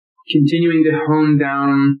continuing to hone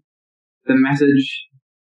down the message.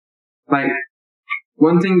 Like,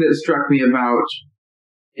 one thing that struck me about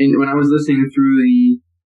when I was listening through the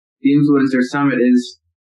Influencer Summit is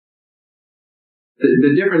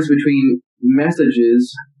the difference between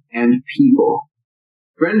messages and people.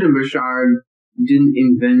 Brendon Burchard didn't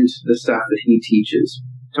invent the stuff that he teaches.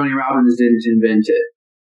 Tony Robbins didn't invent it.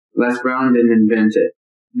 Les Brown didn't invent it.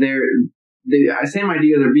 The same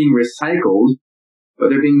ideas are being recycled, but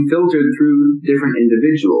they're being filtered through different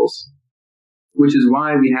individuals, which is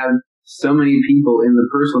why we have so many people in the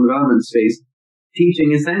personal development space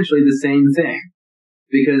teaching essentially the same thing.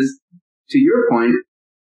 Because, to your point,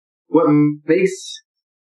 what makes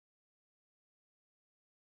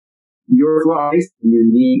your flaws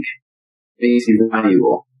unique, makes you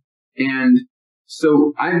valuable. And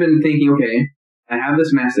so I've been thinking, okay, I have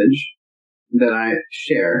this message that I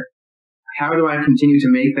share. How do I continue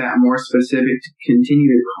to make that more specific, to continue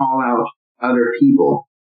to call out other people?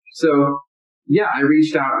 So, yeah, I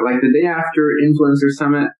reached out, like the day after Influencer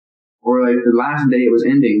Summit, or like the last day it was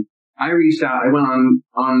ending, I reached out, I went on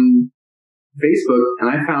Facebook, and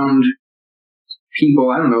I found people,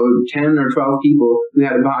 I don't know, 10 or 12 people who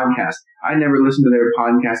had a podcast. I never listened to their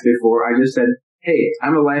podcast before. I just said, hey,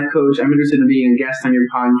 I'm a life coach. I'm interested in being a guest on your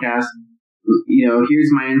podcast. Here's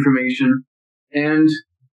my information. And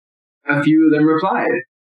a few of them replied.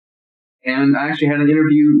 And I actually had an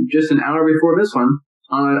interview just an hour before this one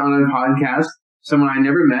on a podcast, someone I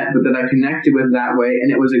never met, but that I connected with that way.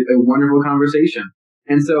 And it was a wonderful conversation.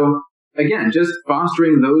 And so, again, just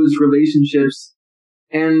fostering those relationships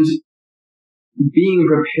and being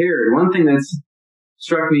prepared. One thing that's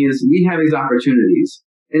struck me is we have these opportunities.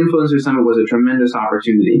 Influencer Summit was a tremendous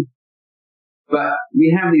opportunity. But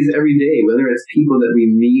we have these every day, whether it's people that we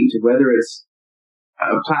meet, whether it's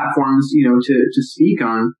platforms, to speak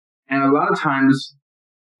on. And a lot of times,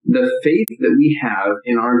 the faith that we have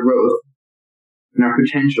in our growth and our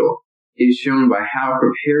potential is shown by how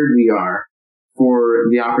prepared we are for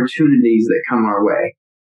the opportunities that come our way.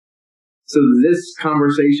 So this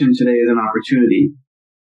conversation today is an opportunity.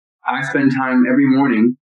 I spend time every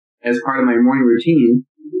morning as part of my morning routine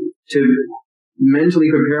to mentally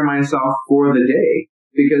prepare myself for the day,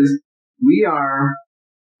 because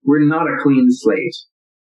we're not a clean slate.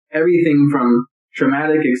 Everything from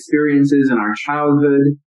traumatic experiences in our childhood,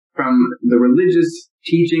 from the religious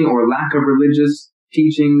teaching or lack of religious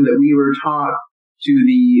teaching that we were taught, to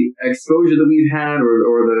the exposure that we've had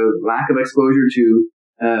or the lack of exposure to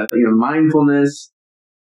mindfulness,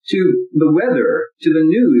 to the weather, to the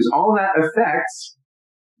news, all that affects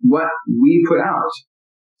what we put out.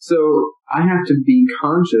 So I have to be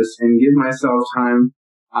conscious and give myself time.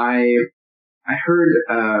 I heard,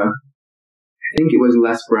 I think it was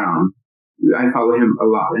Les Brown. I follow him a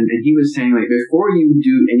lot. And he was saying, before you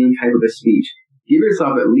do any type of a speech, give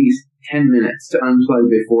yourself at least 10 minutes to unplug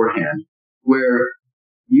beforehand, where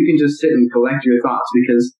you can just sit and collect your thoughts.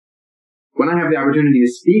 Because when I have the opportunity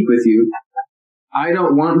to speak with you, I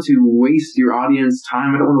don't want to waste your audience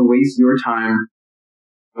time. I don't want to waste your time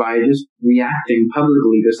by just reacting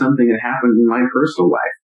publicly to something that happened in my personal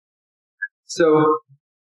life. So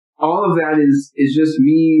all of that is just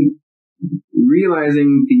me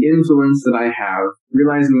realizing the influence that I have,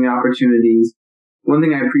 realizing the opportunities. One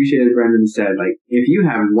thing I appreciated Brendan said, if you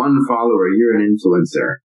have one follower, you're an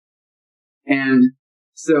influencer. And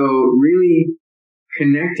so really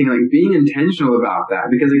connecting, being intentional about that,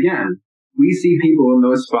 because again, we see people in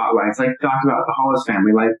those spotlights, talk about the Hollis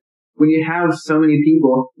family, when you have so many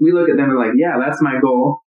people, we look at them and yeah, that's my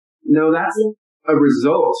goal. No, that's a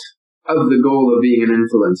result of the goal of being an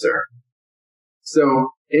influencer.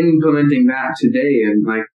 So implementing that today, and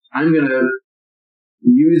I'm going to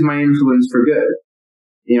use my influence for good.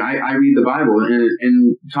 I read the Bible and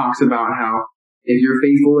it talks about how if you're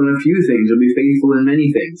faithful in a few things, you'll be faithful in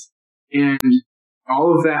many things. And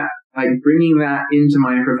all of that, bringing that into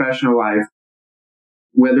my professional life,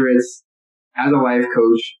 whether it's as a life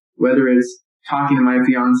coach, whether it's talking to my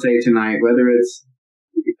fiance tonight, whether it's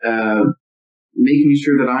making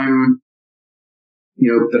sure that I'm,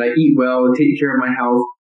 that I eat well, take care of my health,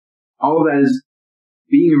 all of that is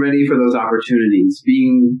being ready for those opportunities,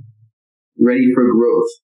 being ready for growth.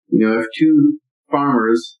 If two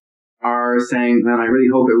farmers are saying, man, I really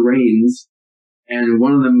hope it rains, and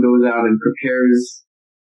one of them goes out and prepares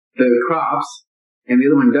the crops, and the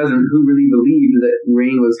other one doesn't, who really believed that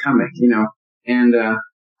rain was coming, And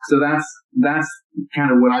so that's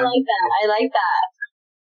kind of what I like that.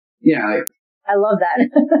 Yeah. I love that.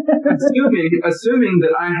 assuming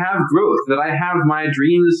that I have growth, that I have my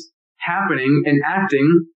dreams happening and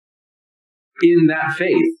acting in that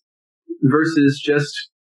faith, versus just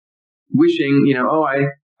wishing,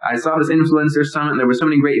 I saw this influencer summit and there were so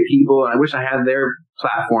many great people and I wish I had their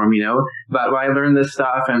platform, but I learned this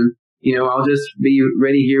stuff and, I'll just be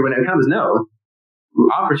ready here when it comes. No.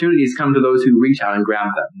 Opportunities come to those who reach out and grab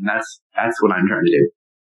them. And that's what I'm trying to do.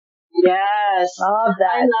 Yes. I love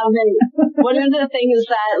that. I love it. One of the things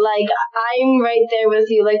that, I'm right there with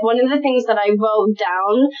you. One of the things that I wrote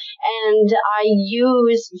down and I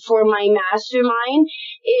use for my mastermind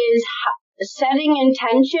is setting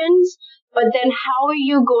intentions, but then how are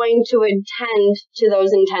you going to attend to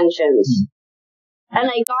those intentions? And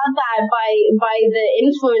I got that by the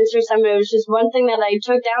influencer summit. It was just one thing that I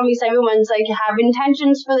took down, because everyone's have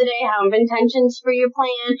intentions for the day, have intentions for your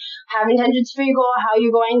plan, have intentions for your goal, how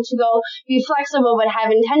you're going to go. Be flexible, but have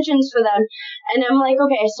intentions for them. And I'm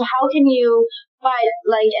okay, so how can you,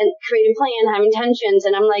 and create a plan, have intentions?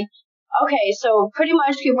 And I'm okay, so pretty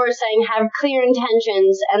much people are saying have clear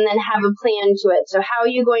intentions and then have a plan to it. So how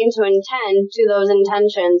are you going to intend to those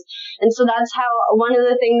intentions? And so that's how one of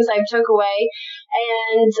the things I took away.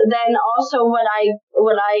 And then also what I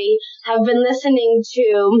have been listening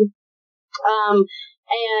to,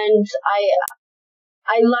 and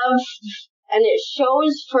I love, and it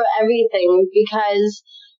shows for everything, because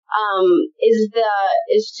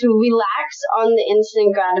is to relax on the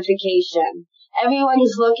instant gratification.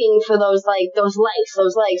 Everyone's looking for those likes, those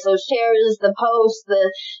shares, the posts,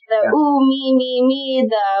 the ooh, me,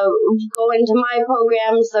 the go into my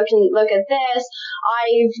programs, look at this.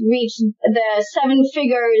 I've reached the 7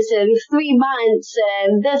 figures in 3 months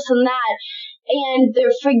and this and that. And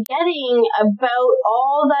they're forgetting about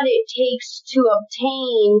all that it takes to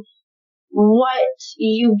obtain what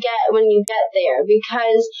you get when you get there.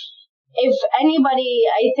 Because if anybody,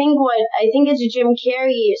 I think it's Jim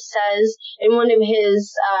Carrey says in one of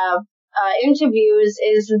his interviews,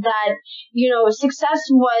 is that, success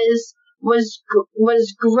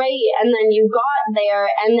was great, and then you got there,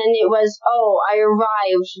 and then it was, oh, I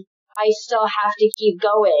arrived, I still have to keep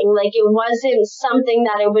going. Like, it wasn't something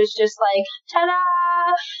that it was just like,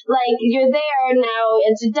 ta-da, like, you're there now,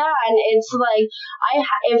 it's done. It's like,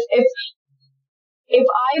 if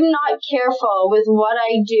I'm not careful with what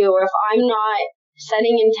I do, or if I'm not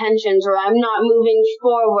setting intentions, or I'm not moving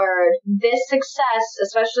forward, this success,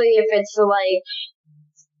 especially if it's like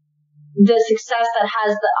the success that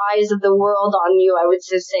has the eyes of the world on you, I would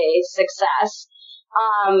just say success,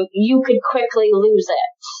 you could quickly lose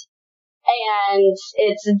it. And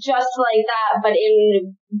it's just like that, but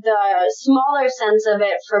in the smaller sense of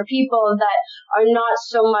it, for people that are not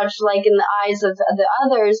so much like in the eyes of the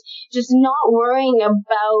others, just not worrying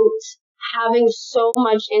about having so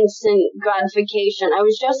much instant gratification. I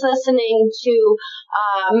was just listening to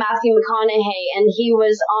Matthew McConaughey, and he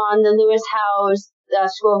was on the Lewis Howes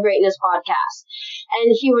School of Greatness podcast,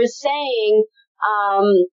 and he was saying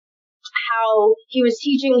how he was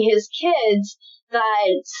teaching his kids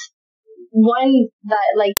that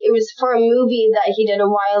it was for a movie that he did a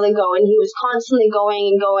while ago, and he was constantly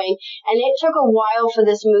going and going, and it took a while for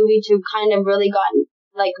this movie to kind of really got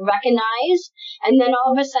recognized, and then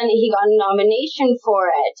all of a sudden he got a nomination for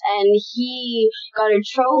it, and he got a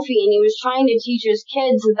trophy, and he was trying to teach his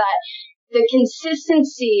kids that the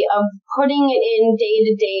consistency of putting it in day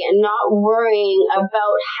to day and not worrying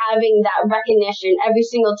about having that recognition every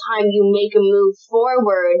single time you make a move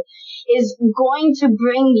forward is going to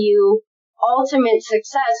bring you ultimate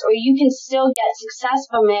success, or you can still get success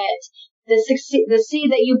from it. The seed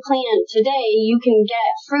that you plant today, you can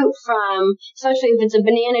get fruit from, especially if it's a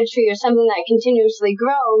banana tree or something that continuously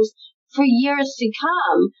grows for years to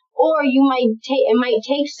come. Or it might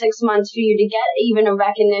take 6 months for you to get even a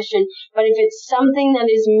recognition, but if it's something that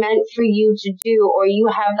is meant for you to do, or you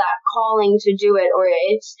have that calling to do it, or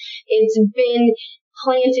it's been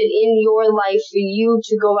planted in your life for you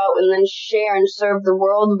to go out and then share and serve the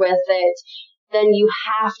world with it, then you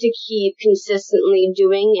have to keep consistently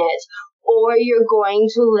doing it, or you're going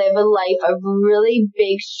to live a life of really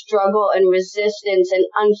big struggle and resistance, and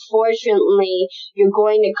unfortunately, you're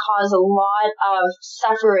going to cause a lot of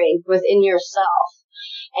suffering within yourself.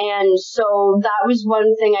 And so that was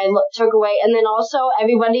one thing I took away. And then also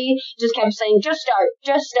everybody just kept saying, just start.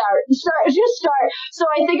 So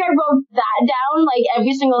I think I wrote that down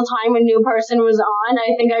every single time a new person was on.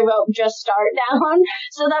 I think I wrote just start down.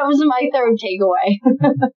 So that was my third takeaway.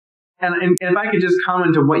 And if I could just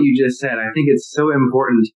comment on what you just said, I think it's so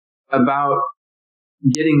important about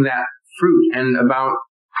getting that fruit and about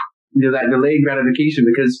that delayed gratification,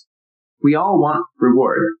 because we all want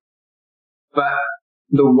reward. But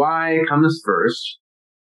the why comes first,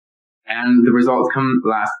 and the results come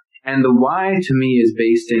last. And the why, to me, is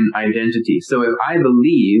based in identity. So if I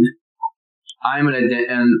believe I'm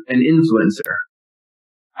an influencer,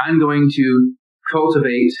 I'm going to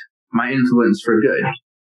cultivate my influence for good.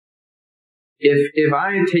 If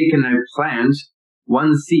I had taken a plant,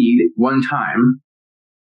 one seed, one time,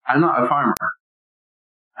 I'm not a farmer.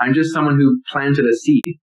 I'm just someone who planted a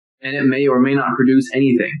seed, and it may or may not produce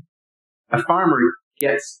anything. A farmer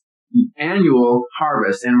gets annual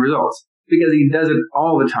harvest and results because he does it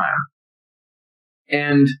all the time.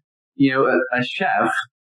 And, a chef,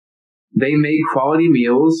 they make quality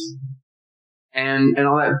meals and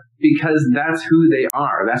all that because that's who they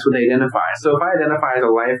are. That's what they identify. So if I identify as a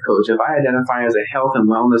life coach, if I identify as a health and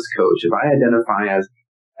wellness coach, if I identify as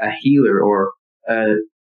a healer or an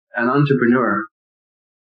entrepreneur,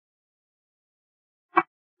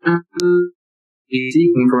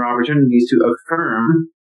 seeking for opportunities to affirm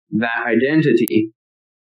that identity.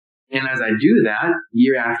 And as I do that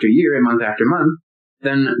year after year and month after month,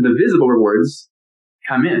 then the visible rewards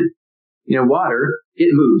come in. Water, it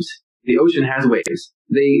moves. The ocean has waves.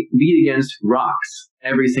 They beat against rocks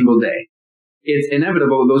every single day. It's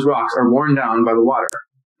inevitable those rocks are worn down by the water.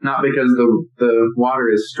 Not because the water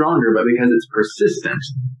is stronger, but because it's persistent.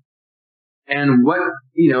 And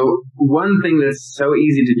one thing that's so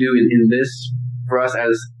easy to do in this for us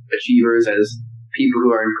as achievers, as people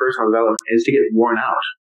who are in personal development, is to get worn out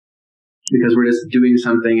because we're just doing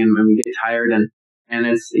something and we get tired, and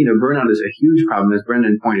it's, burnout is a huge problem, as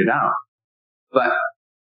Brendan pointed out. But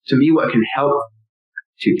to me, what can help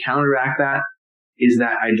to counteract that is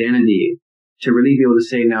that identity, to really be able to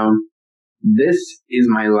say, no, this is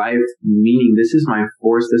my life meaning, this is my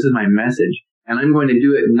force, this is my message, and I'm going to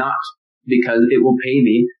do it not because it will pay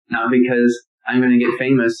me, not because I'm going to get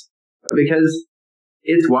famous, but because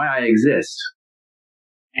it's why I exist.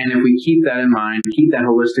 And if we keep that in mind, keep that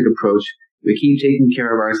holistic approach, we keep taking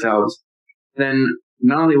care of ourselves, then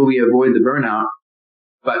not only will we avoid the burnout,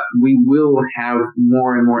 but we will have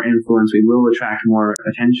more and more influence. We will attract more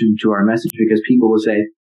attention to our message because people will say,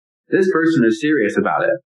 this person is serious about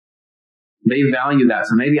it. They value that,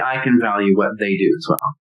 so maybe I can value what they do as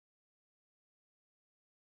well.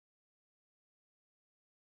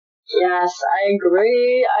 Yes, I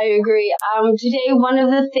agree. Today, one of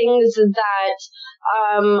the things that,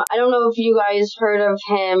 I don't know if you guys heard of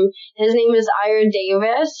him. His name is Ira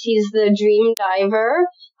Davis. He's the Dream Diver.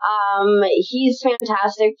 He's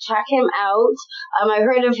fantastic. Check him out. I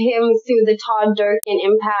heard of him through the Todd Durkin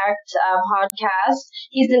Impact, podcast.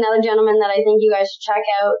 He's another gentleman that I think you guys should check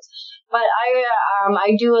out. But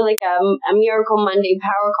I do like a Miracle Monday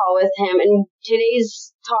power call with him, and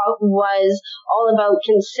today's talk was all about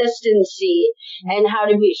consistency and how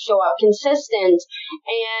to show up consistent.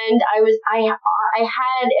 And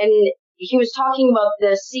he was talking about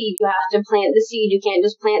the seed. You have to plant the seed. You can't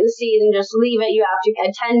just plant the seed and just leave it. You have to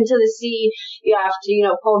attend to the seed. You have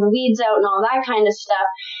to, pull the weeds out and all that kind of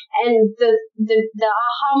stuff. And the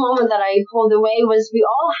aha moment that I pulled away was we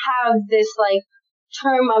all have this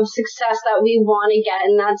term of success that we want to get,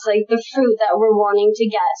 and that's the fruit that we're wanting to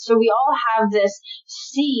get. So we all have this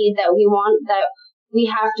seed that we want, that we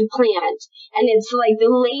have to plant, and it's the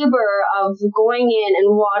labor of going in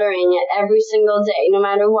and watering it every single day, no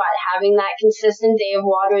matter what, having that consistent day of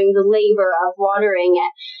watering, the labor of watering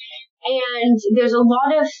it. And there's a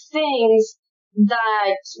lot of things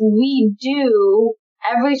that we do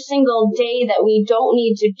every single day that we don't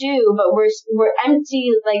need to do, but we're empty,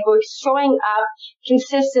 we're showing up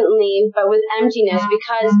consistently, but with emptiness,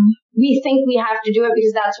 because we think we have to do it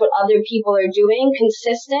because that's what other people are doing,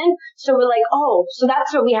 consistent. So we're oh, so that's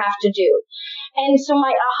what we have to do. And so my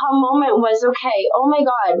aha moment was, okay, oh my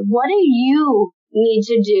God, what do you need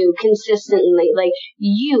to do consistently?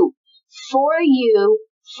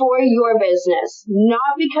 For your business,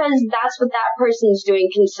 not because that's what that person's doing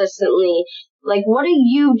consistently. What are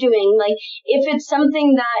you doing? If it's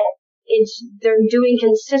something that they're doing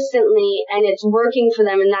consistently and it's working for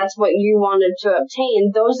them and that's what you wanted to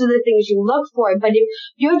obtain, those are the things you look for. But if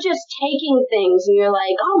you're just taking things and you're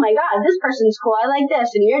oh my God, this person's cool, I like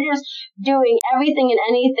this, and you're just doing everything and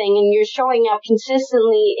anything and you're showing up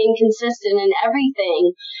consistently inconsistent in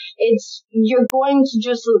everything, you're going to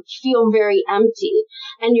just feel very empty,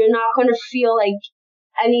 and you're not going to feel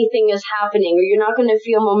anything is happening, or you're not going to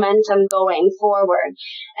feel momentum going forward.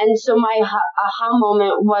 And so my aha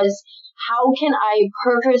moment was, how can I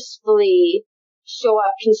purposefully show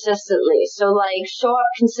up consistently? So show up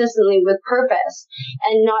consistently with purpose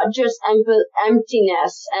and not just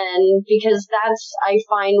emptiness, and because that's, I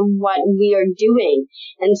find, what we are doing.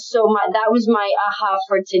 And so that was my aha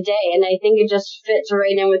for today, and I think it just fits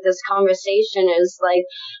right in with this conversation, is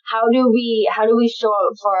how do we show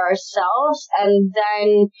up for ourselves, and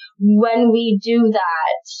then when we do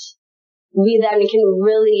that, we then can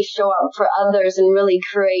really show up for others and really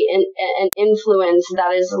create an influence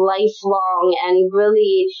that is lifelong and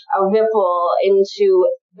really a ripple into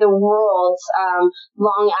the world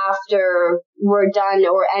long after we're done,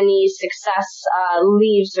 or any success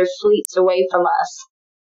leaves or fleets away from us.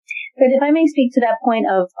 But if I may speak to that point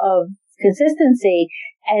of consistency,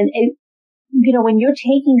 and when you're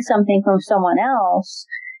taking something from someone else,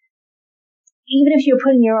 even if you're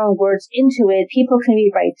putting your own words into it, people can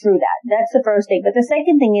read right through that. That's the first thing. But the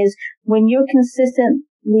second thing is, when you're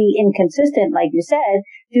consistently inconsistent, like you said,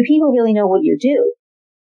 do people really know what you do?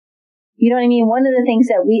 You know what I mean? One of the things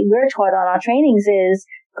that we're taught on our trainings is,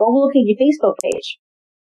 go look at your Facebook page.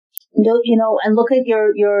 And look at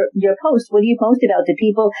your post. What do you post about? Do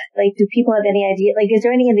people have any idea? Is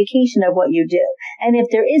there any indication of what you do? And if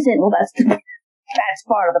there isn't, well, that's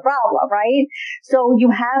part of the problem, right? So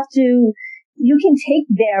you can take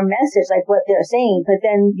their message, what they're saying, but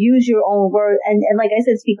then use your own word. And like I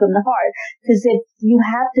said, speak from the heart. Because if you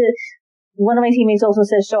have to, one of my teammates also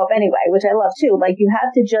says show up anyway, which I love too. You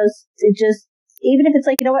have to just, even if it's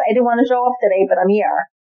you know what, I didn't want to show up today, but I'm here.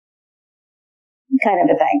 Kind of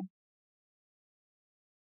a thing.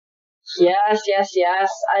 Yes, yes,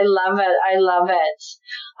 yes. I love it. I love it.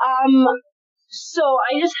 So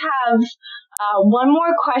I just have one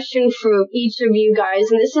more question for each of you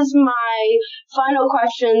guys, and this is my final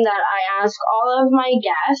question that I ask all of my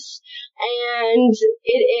guests, and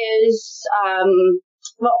it is,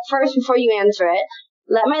 well, first, before you answer it,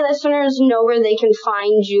 let my listeners know where they can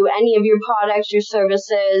find you, any of your products, your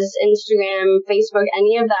services, Instagram, Facebook,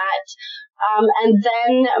 any of that. And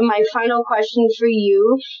then my final question for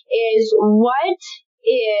you is, what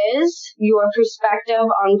is your perspective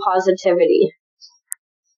on positivity?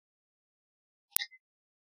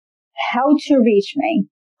 How to reach me.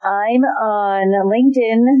 I'm on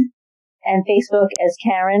LinkedIn and Facebook as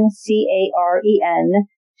Karen, Karen,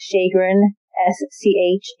 Shagren,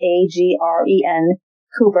 Schagren,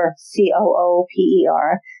 Cooper,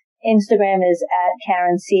 Cooper. Instagram is at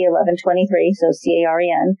Karen C1123, so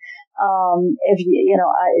Caren. If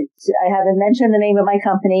I haven't mentioned the name of my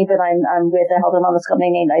company, but I'm with a health and wellness company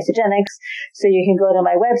named Isagenix. So you can go to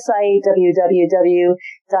my website,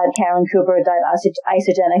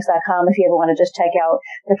 www.karencooper.isagenix.com, if you ever want to just check out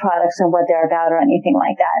the products and what they're about or anything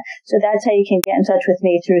like that. So that's how you can get in touch with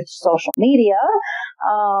me through social media.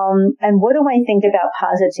 And what do I think about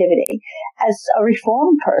positivity? As a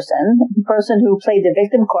reformed person who played the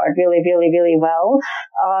victim card really, really, really well,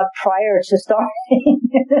 prior to starting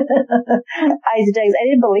Isagenix, I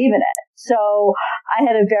didn't believe in it. So I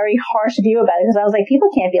had a very harsh view about it because I was like, people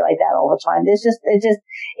can't be like that all the time. It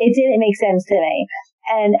didn't make sense to me.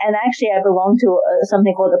 And actually I belong to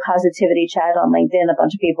something called the Positivity Chat on LinkedIn. A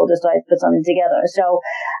bunch of people decided to put something together. So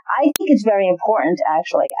I think it's very important,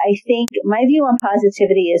 actually. I think my view on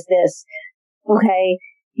positivity is this, okay,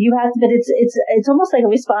 you have to, but it's almost like a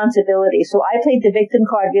responsibility. So I played the victim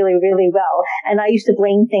card really, really well, and I used to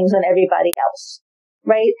blame things on everybody else,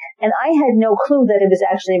 right? And I had no clue that it was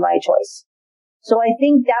actually my choice. So I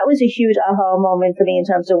think that was a huge aha moment for me in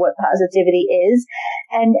terms of what positivity is.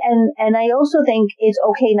 And I also think it's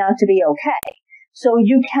okay not to be okay. So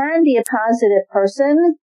you can be a positive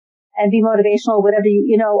person and be motivational, whatever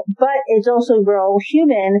but it's also, we're all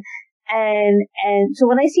human. And so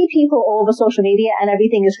when I see people all over social media and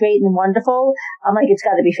everything is great and wonderful, I'm like, it's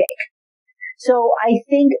gotta be fake. So I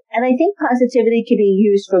think positivity can be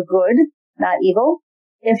used for good, not evil,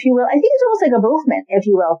 if you will. I think it's almost like a movement, if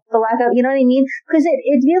you will, for lack of, you know what I mean? Because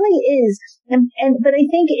it really is. But I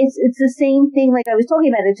think it's the same thing, like I was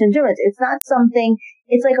talking about, it's endurance. It's not something,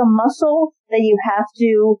 it's like a muscle that you have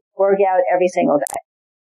to work out every single day.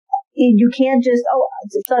 You can't just,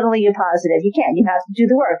 suddenly you're positive. You can't. You have to do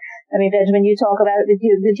the work. I mean, Benjamin, you talk about it with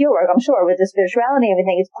your work, I'm sure, with the spirituality and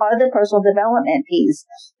everything. It's part of the personal development piece.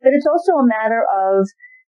 But it's also a matter of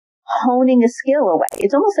honing a skill away.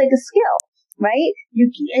 It's almost like a skill, right?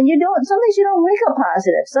 Sometimes you don't wake up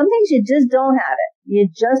positive. Sometimes you just don't have it. You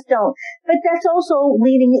just don't. But that's also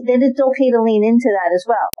then it's okay to lean into that as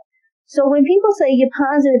well. So when people say you're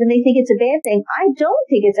positive and they think it's a bad thing, I don't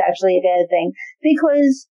think it's actually a bad thing,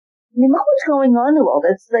 because look what's going on in the world.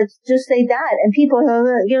 Let's just say that. And people,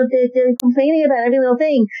 they're complaining about every little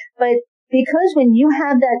thing. But because when you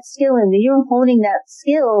have that skill and you're honing that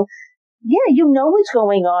skill, yeah, you know what's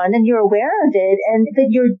going on and you're aware of it.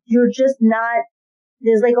 But you're just not,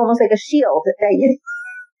 there's like almost like a shield that you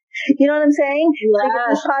know what I'm saying? Yes. Like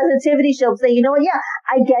a positivity shield. Say, you know what? Yeah,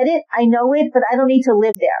 I get it. I know it, but I don't need to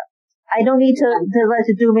live there. I don't need to let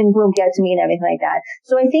the doom and gloom get to me and everything like that.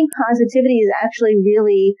 So I think positivity is actually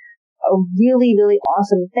really a really, really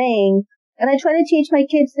awesome thing. And I try to teach my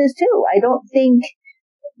kids this too. I don't think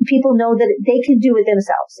people know that they can do it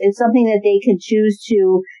themselves. It's something that they can choose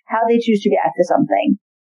to, how they choose to react to something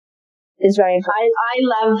is very important. I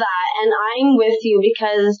love that. And I'm with you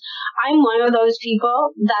because I'm one of those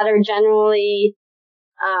people that are generally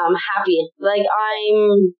happy. Like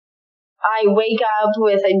I wake up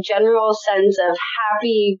with a general sense of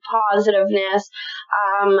happy positiveness.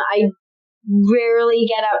 I rarely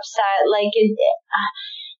get upset,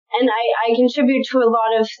 and I contribute to a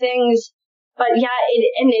lot of things, but yeah,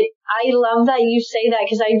 I love that you say that,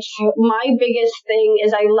 because my biggest thing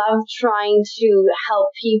is I love trying to help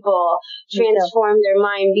people transform their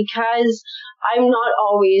mind, because I'm not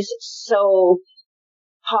always so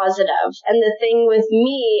positive. And the thing with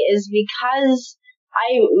me is, because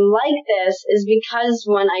I'm like this, is because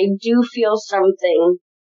when I do feel something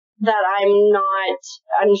that I'm not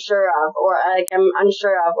unsure of, or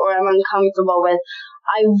I'm uncomfortable with,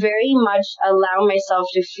 I very much allow myself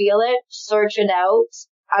to feel it, search it out,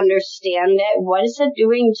 understand it. What is it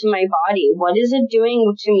doing to my body? What is it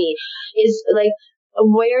doing to me?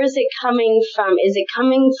 where is it coming from? Is it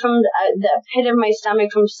coming from the pit of my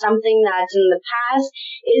stomach, from something that's in the past?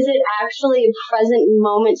 Is it actually a present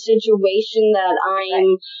moment situation that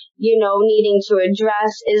I'm, needing to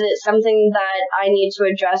address? Is it something that I need to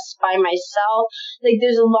address by myself? Like,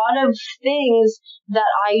 there's a lot of things that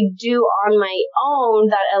I do on my own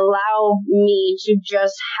that allow me to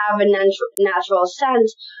just have a natural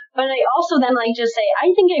sense. But I also then like to say,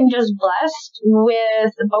 I think I'm just blessed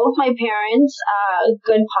with both my parents,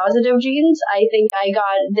 good positive genes. I think I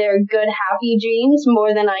got their good happy genes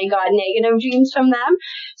more than I got negative genes from them.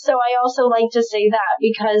 So I also like to say that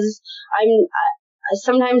because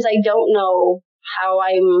sometimes I don't know how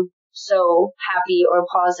I'm so happy or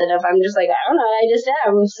positive. I'm just like, I don't know, I just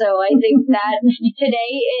am. So I think that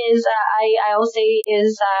today is, I'll say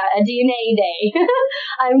is a DNA day.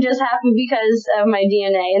 I'm just happy because of my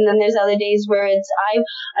DNA. And then there's other days where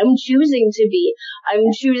I'm choosing to be. I'm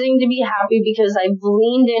choosing to be happy because I've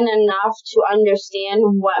leaned in enough to understand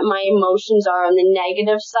what my emotions are on the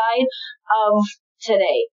negative side of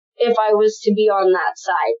today. If I was to be on that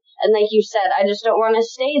side. And like you said, I just don't want to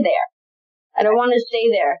stay there. I don't want to stay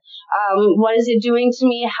there. What is it doing to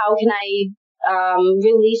me? How can I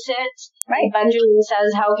release it? Right. Benjamin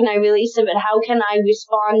says, how can I release it? But how can I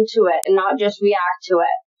respond to it and not just react to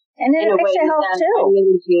it? And then it affects your health too. I'm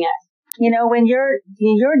releasing it. When you're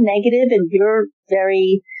negative and you're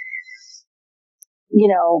very,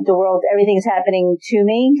 the world, everything's happening to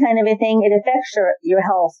me kind of a thing, it affects your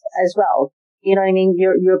health as well. You know what I mean?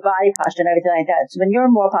 Your body posture and everything like that. So when you're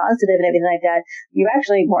more positive and everything like that, you're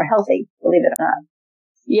actually more healthy, believe it or not.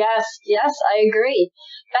 Yes, I agree.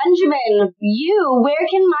 Benjamin, where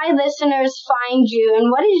can my listeners find you,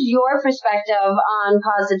 and what is your perspective on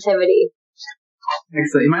positivity?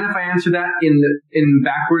 Excellent. You mind if I answer that in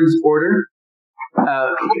backwards order?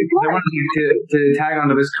 I wanted to tag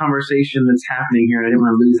onto this conversation that's happening here, and I didn't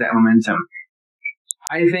want to lose that momentum.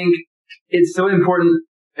 I think it's so important.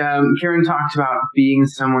 Karen talked about being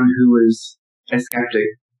someone who was a skeptic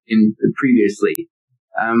previously,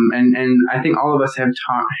 and I think all of us have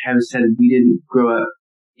said we didn't grow up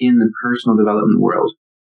in the personal development world.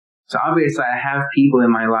 So obviously, I have people in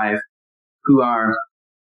my life who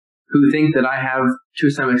think that I have, to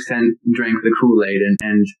some extent, drank the Kool-Aid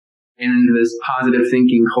and into this positive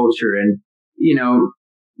thinking culture, and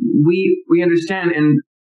we understand. And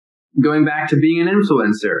going back to being an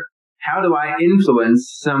influencer. How do I influence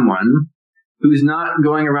someone who's not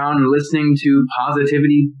going around and listening to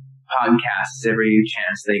positivity podcasts every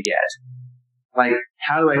chance they get? Like,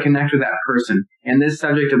 how do I connect with that person? And this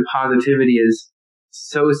subject of positivity is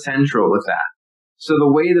so central with that. So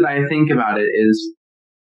the way that I think about it is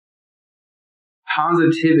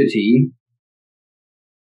positivity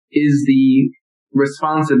is the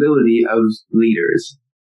responsibility of leaders.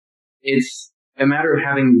 It's a matter of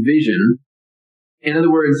having vision. In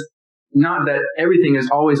other words, not that everything is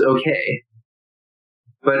always okay,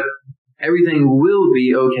 but everything will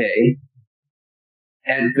be okay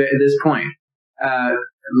at this point.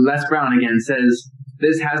 Les Brown again says,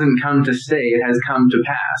 this hasn't come to stay, it has come to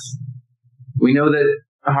pass. We know that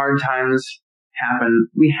hard times happen.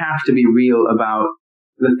 We have to be real about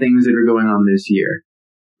the things that are going on this year.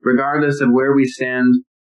 Regardless of where we stand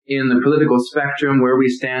in the political spectrum, where we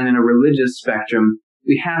stand in a religious spectrum,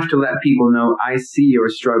 we have to let people know, I see your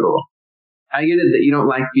struggle. I get it that you don't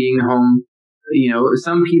like being home.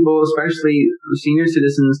 Some people, especially senior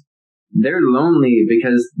citizens, they're lonely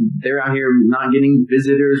because they're out here not getting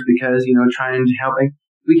visitors because, trying to help.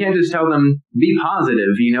 We can't just tell them, be positive,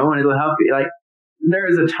 and it'll help you. Like, there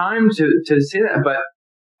is a time to say that, but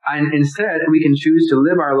instead we can choose to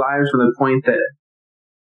live our lives from the point that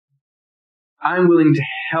I'm willing to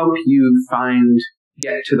help you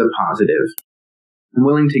get to the positive. I'm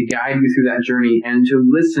willing to guide you through that journey and to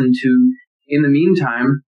listen to, in the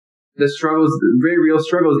meantime, the struggles, the very real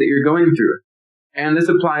struggles that you're going through. And this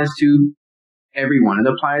applies to everyone.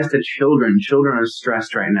 It applies to children. Children are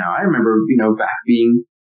stressed right now. I remember, back being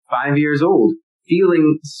 5 years old,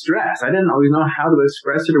 feeling stress. I didn't always know how to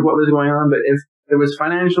express it or what was going on, but if there was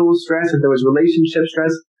financial stress, if there was relationship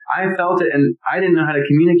stress, I felt it and I didn't know how to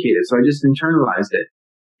communicate it, so I just internalized it.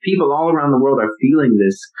 People all around the world are feeling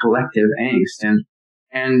this collective angst,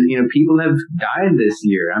 and people have died this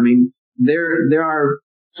year. I mean, there are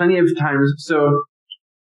plenty of times. So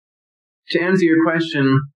to answer your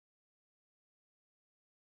question,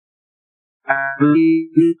 I believe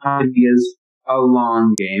it is a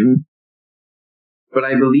long game, but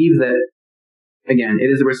I believe that, again, it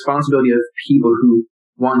is a responsibility of people who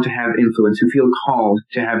want to have influence, who feel called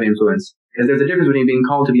to have influence. Because there's a difference between being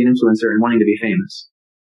called to be an influencer and wanting to be famous.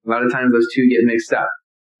 A lot of times those two get mixed up.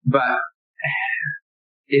 But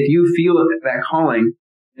if you feel that calling,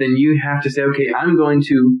 then you have to say, okay, I'm going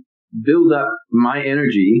to build up my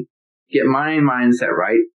energy, get my mindset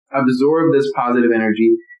right, absorb this positive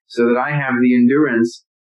energy so that I have the endurance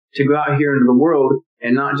to go out here into the world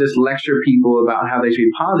and not just lecture people about how they should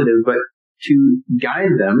be positive, but to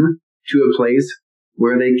guide them to a place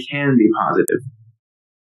where they can be positive.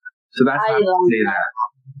 So that's how I say that.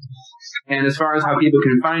 And as far as how people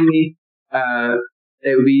can find me,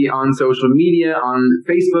 it would be on social media, on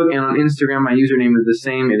Facebook and on Instagram. My username is the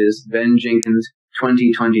same. It is Ben Jenkins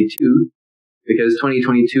 2022, because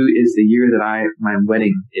 2022 is the year that my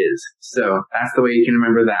wedding is. So that's the way you can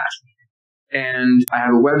remember that. And I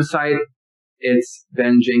have a website. It's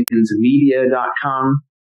benjenkinsmedia.com.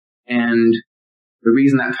 And the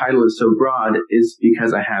reason that title is so broad is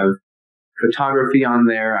because I have photography on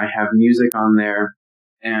there, I have music on there,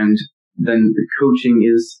 and then the coaching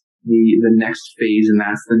is the next phase, and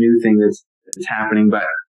that's the new thing that's happening. But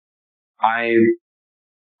I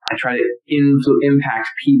try to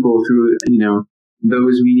impact people through,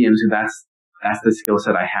 those mediums, and that's the skill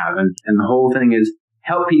set I have. And the whole thing is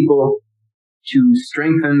help people to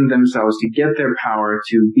strengthen themselves, to get their power,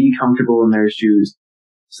 to be comfortable in their shoes,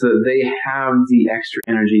 so that they have the extra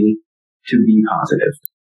energy to be positive.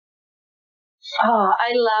 Oh,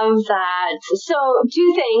 I love that. So,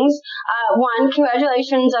 two things. One,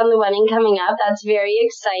 congratulations on the wedding coming up. That's very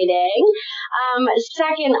exciting.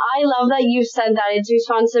 Second, I love that you said that it's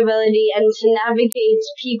responsibility and to navigate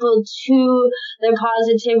people to their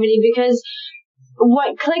positivity, because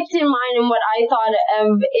what clicked in mind and what I thought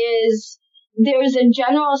of is there's a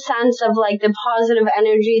general sense of like the positive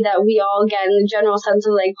energy that we all get, and the general sense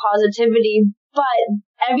of like positivity, but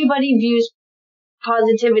everybody views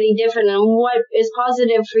positivity different, and what is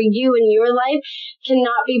positive for you in your life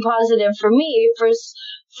cannot be positive for me.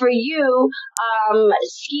 For you,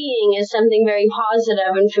 skiing is something very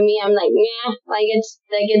positive, and for me, I'm like,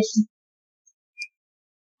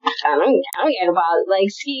 I don't care about like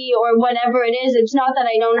ski or whatever it is. It's not that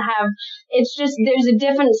I don't have, it's just there's a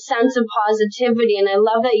different sense of positivity, and I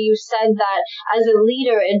love that you said that as a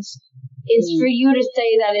leader, it's for you to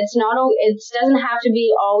say that it doesn't have to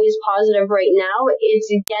be always positive right now. It's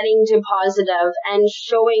getting to positive and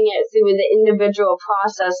showing it through the individual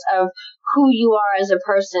process of who you are as a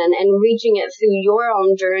person, and reaching it through your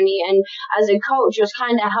own journey. And as a coach, just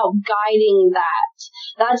kind of help guiding that.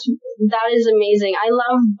 That is amazing. I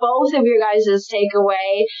love both of your guys'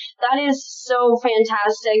 takeaway. That is so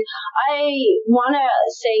fantastic. I want to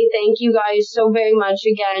say thank you guys so very much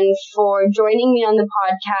again for joining me on the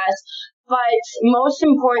podcast. But most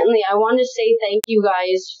importantly, I want to say thank you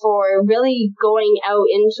guys for really going out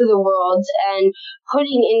into the world and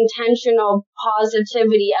putting intentional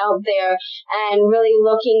positivity out there, and really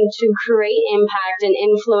looking to create impact and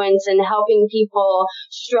influence, and helping people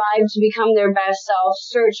strive to become their best self,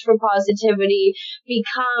 search for positivity,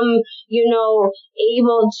 become,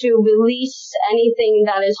 able to release anything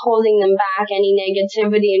that is holding them back, any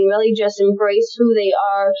negativity, and really just embrace who they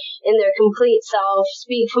are in their complete self,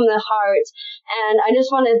 speak from the heart. And I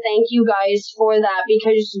just want to thank you guys for that,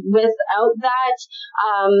 because without that,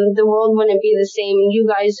 the world wouldn't be the same. You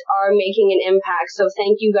guys are making an impact. So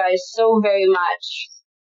thank you guys so very much.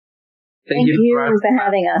 Thank you for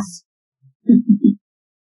having us.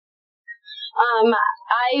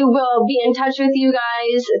 I will be in touch with you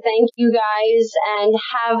guys. Thank you guys, and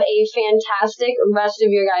have a fantastic rest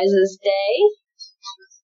of your guys' day.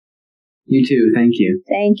 You too. Thank you.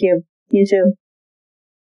 Thank you. You too.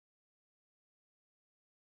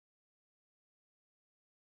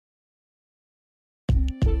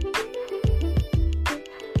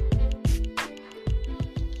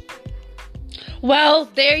 Well,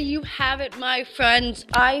 there you have it, my friends.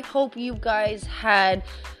 I hope you guys had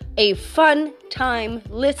a fun time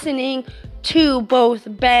listening to both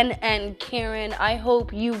Ben and Karen. I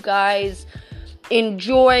hope you guys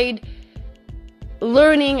enjoyed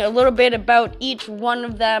learning a little bit about each one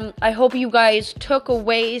of them. I hope you guys took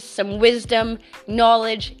away some wisdom,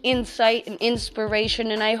 knowledge, insight, and inspiration,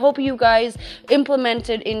 and I hope you guys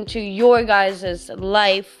implemented into your guys'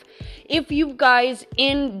 life. If you guys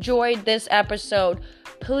enjoyed this episode,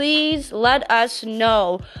 please let us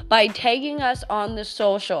know by tagging us on the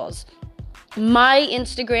socials. My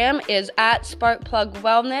Instagram is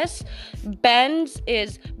 @SparkPlugWellness. Ben's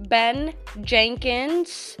is Ben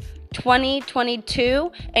Jenkins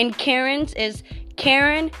 2022, and Karen's is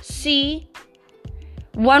Karen C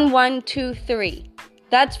 1123.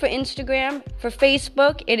 That's for Instagram. For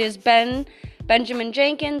Facebook, it is Benjamin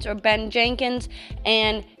Jenkins or Ben Jenkins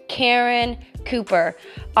and Karen Cooper.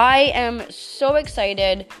 I am so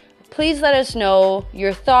excited Please let us know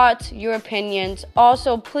your thoughts, your opinions.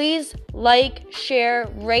 Also, please like, share,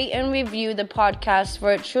 rate, and review the podcast,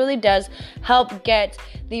 for it truly does help get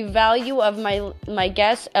the value of my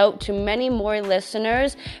guests out to many more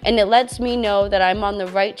listeners, and it lets me know that I'm on the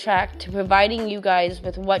right track to providing you guys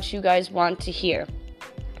with what you guys want to hear.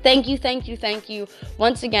 Thank you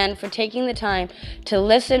once again for taking the time to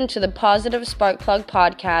listen to the Positive Spark Plug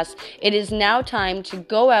podcast. It is now time to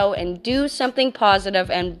go out and do something positive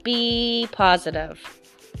and be positive.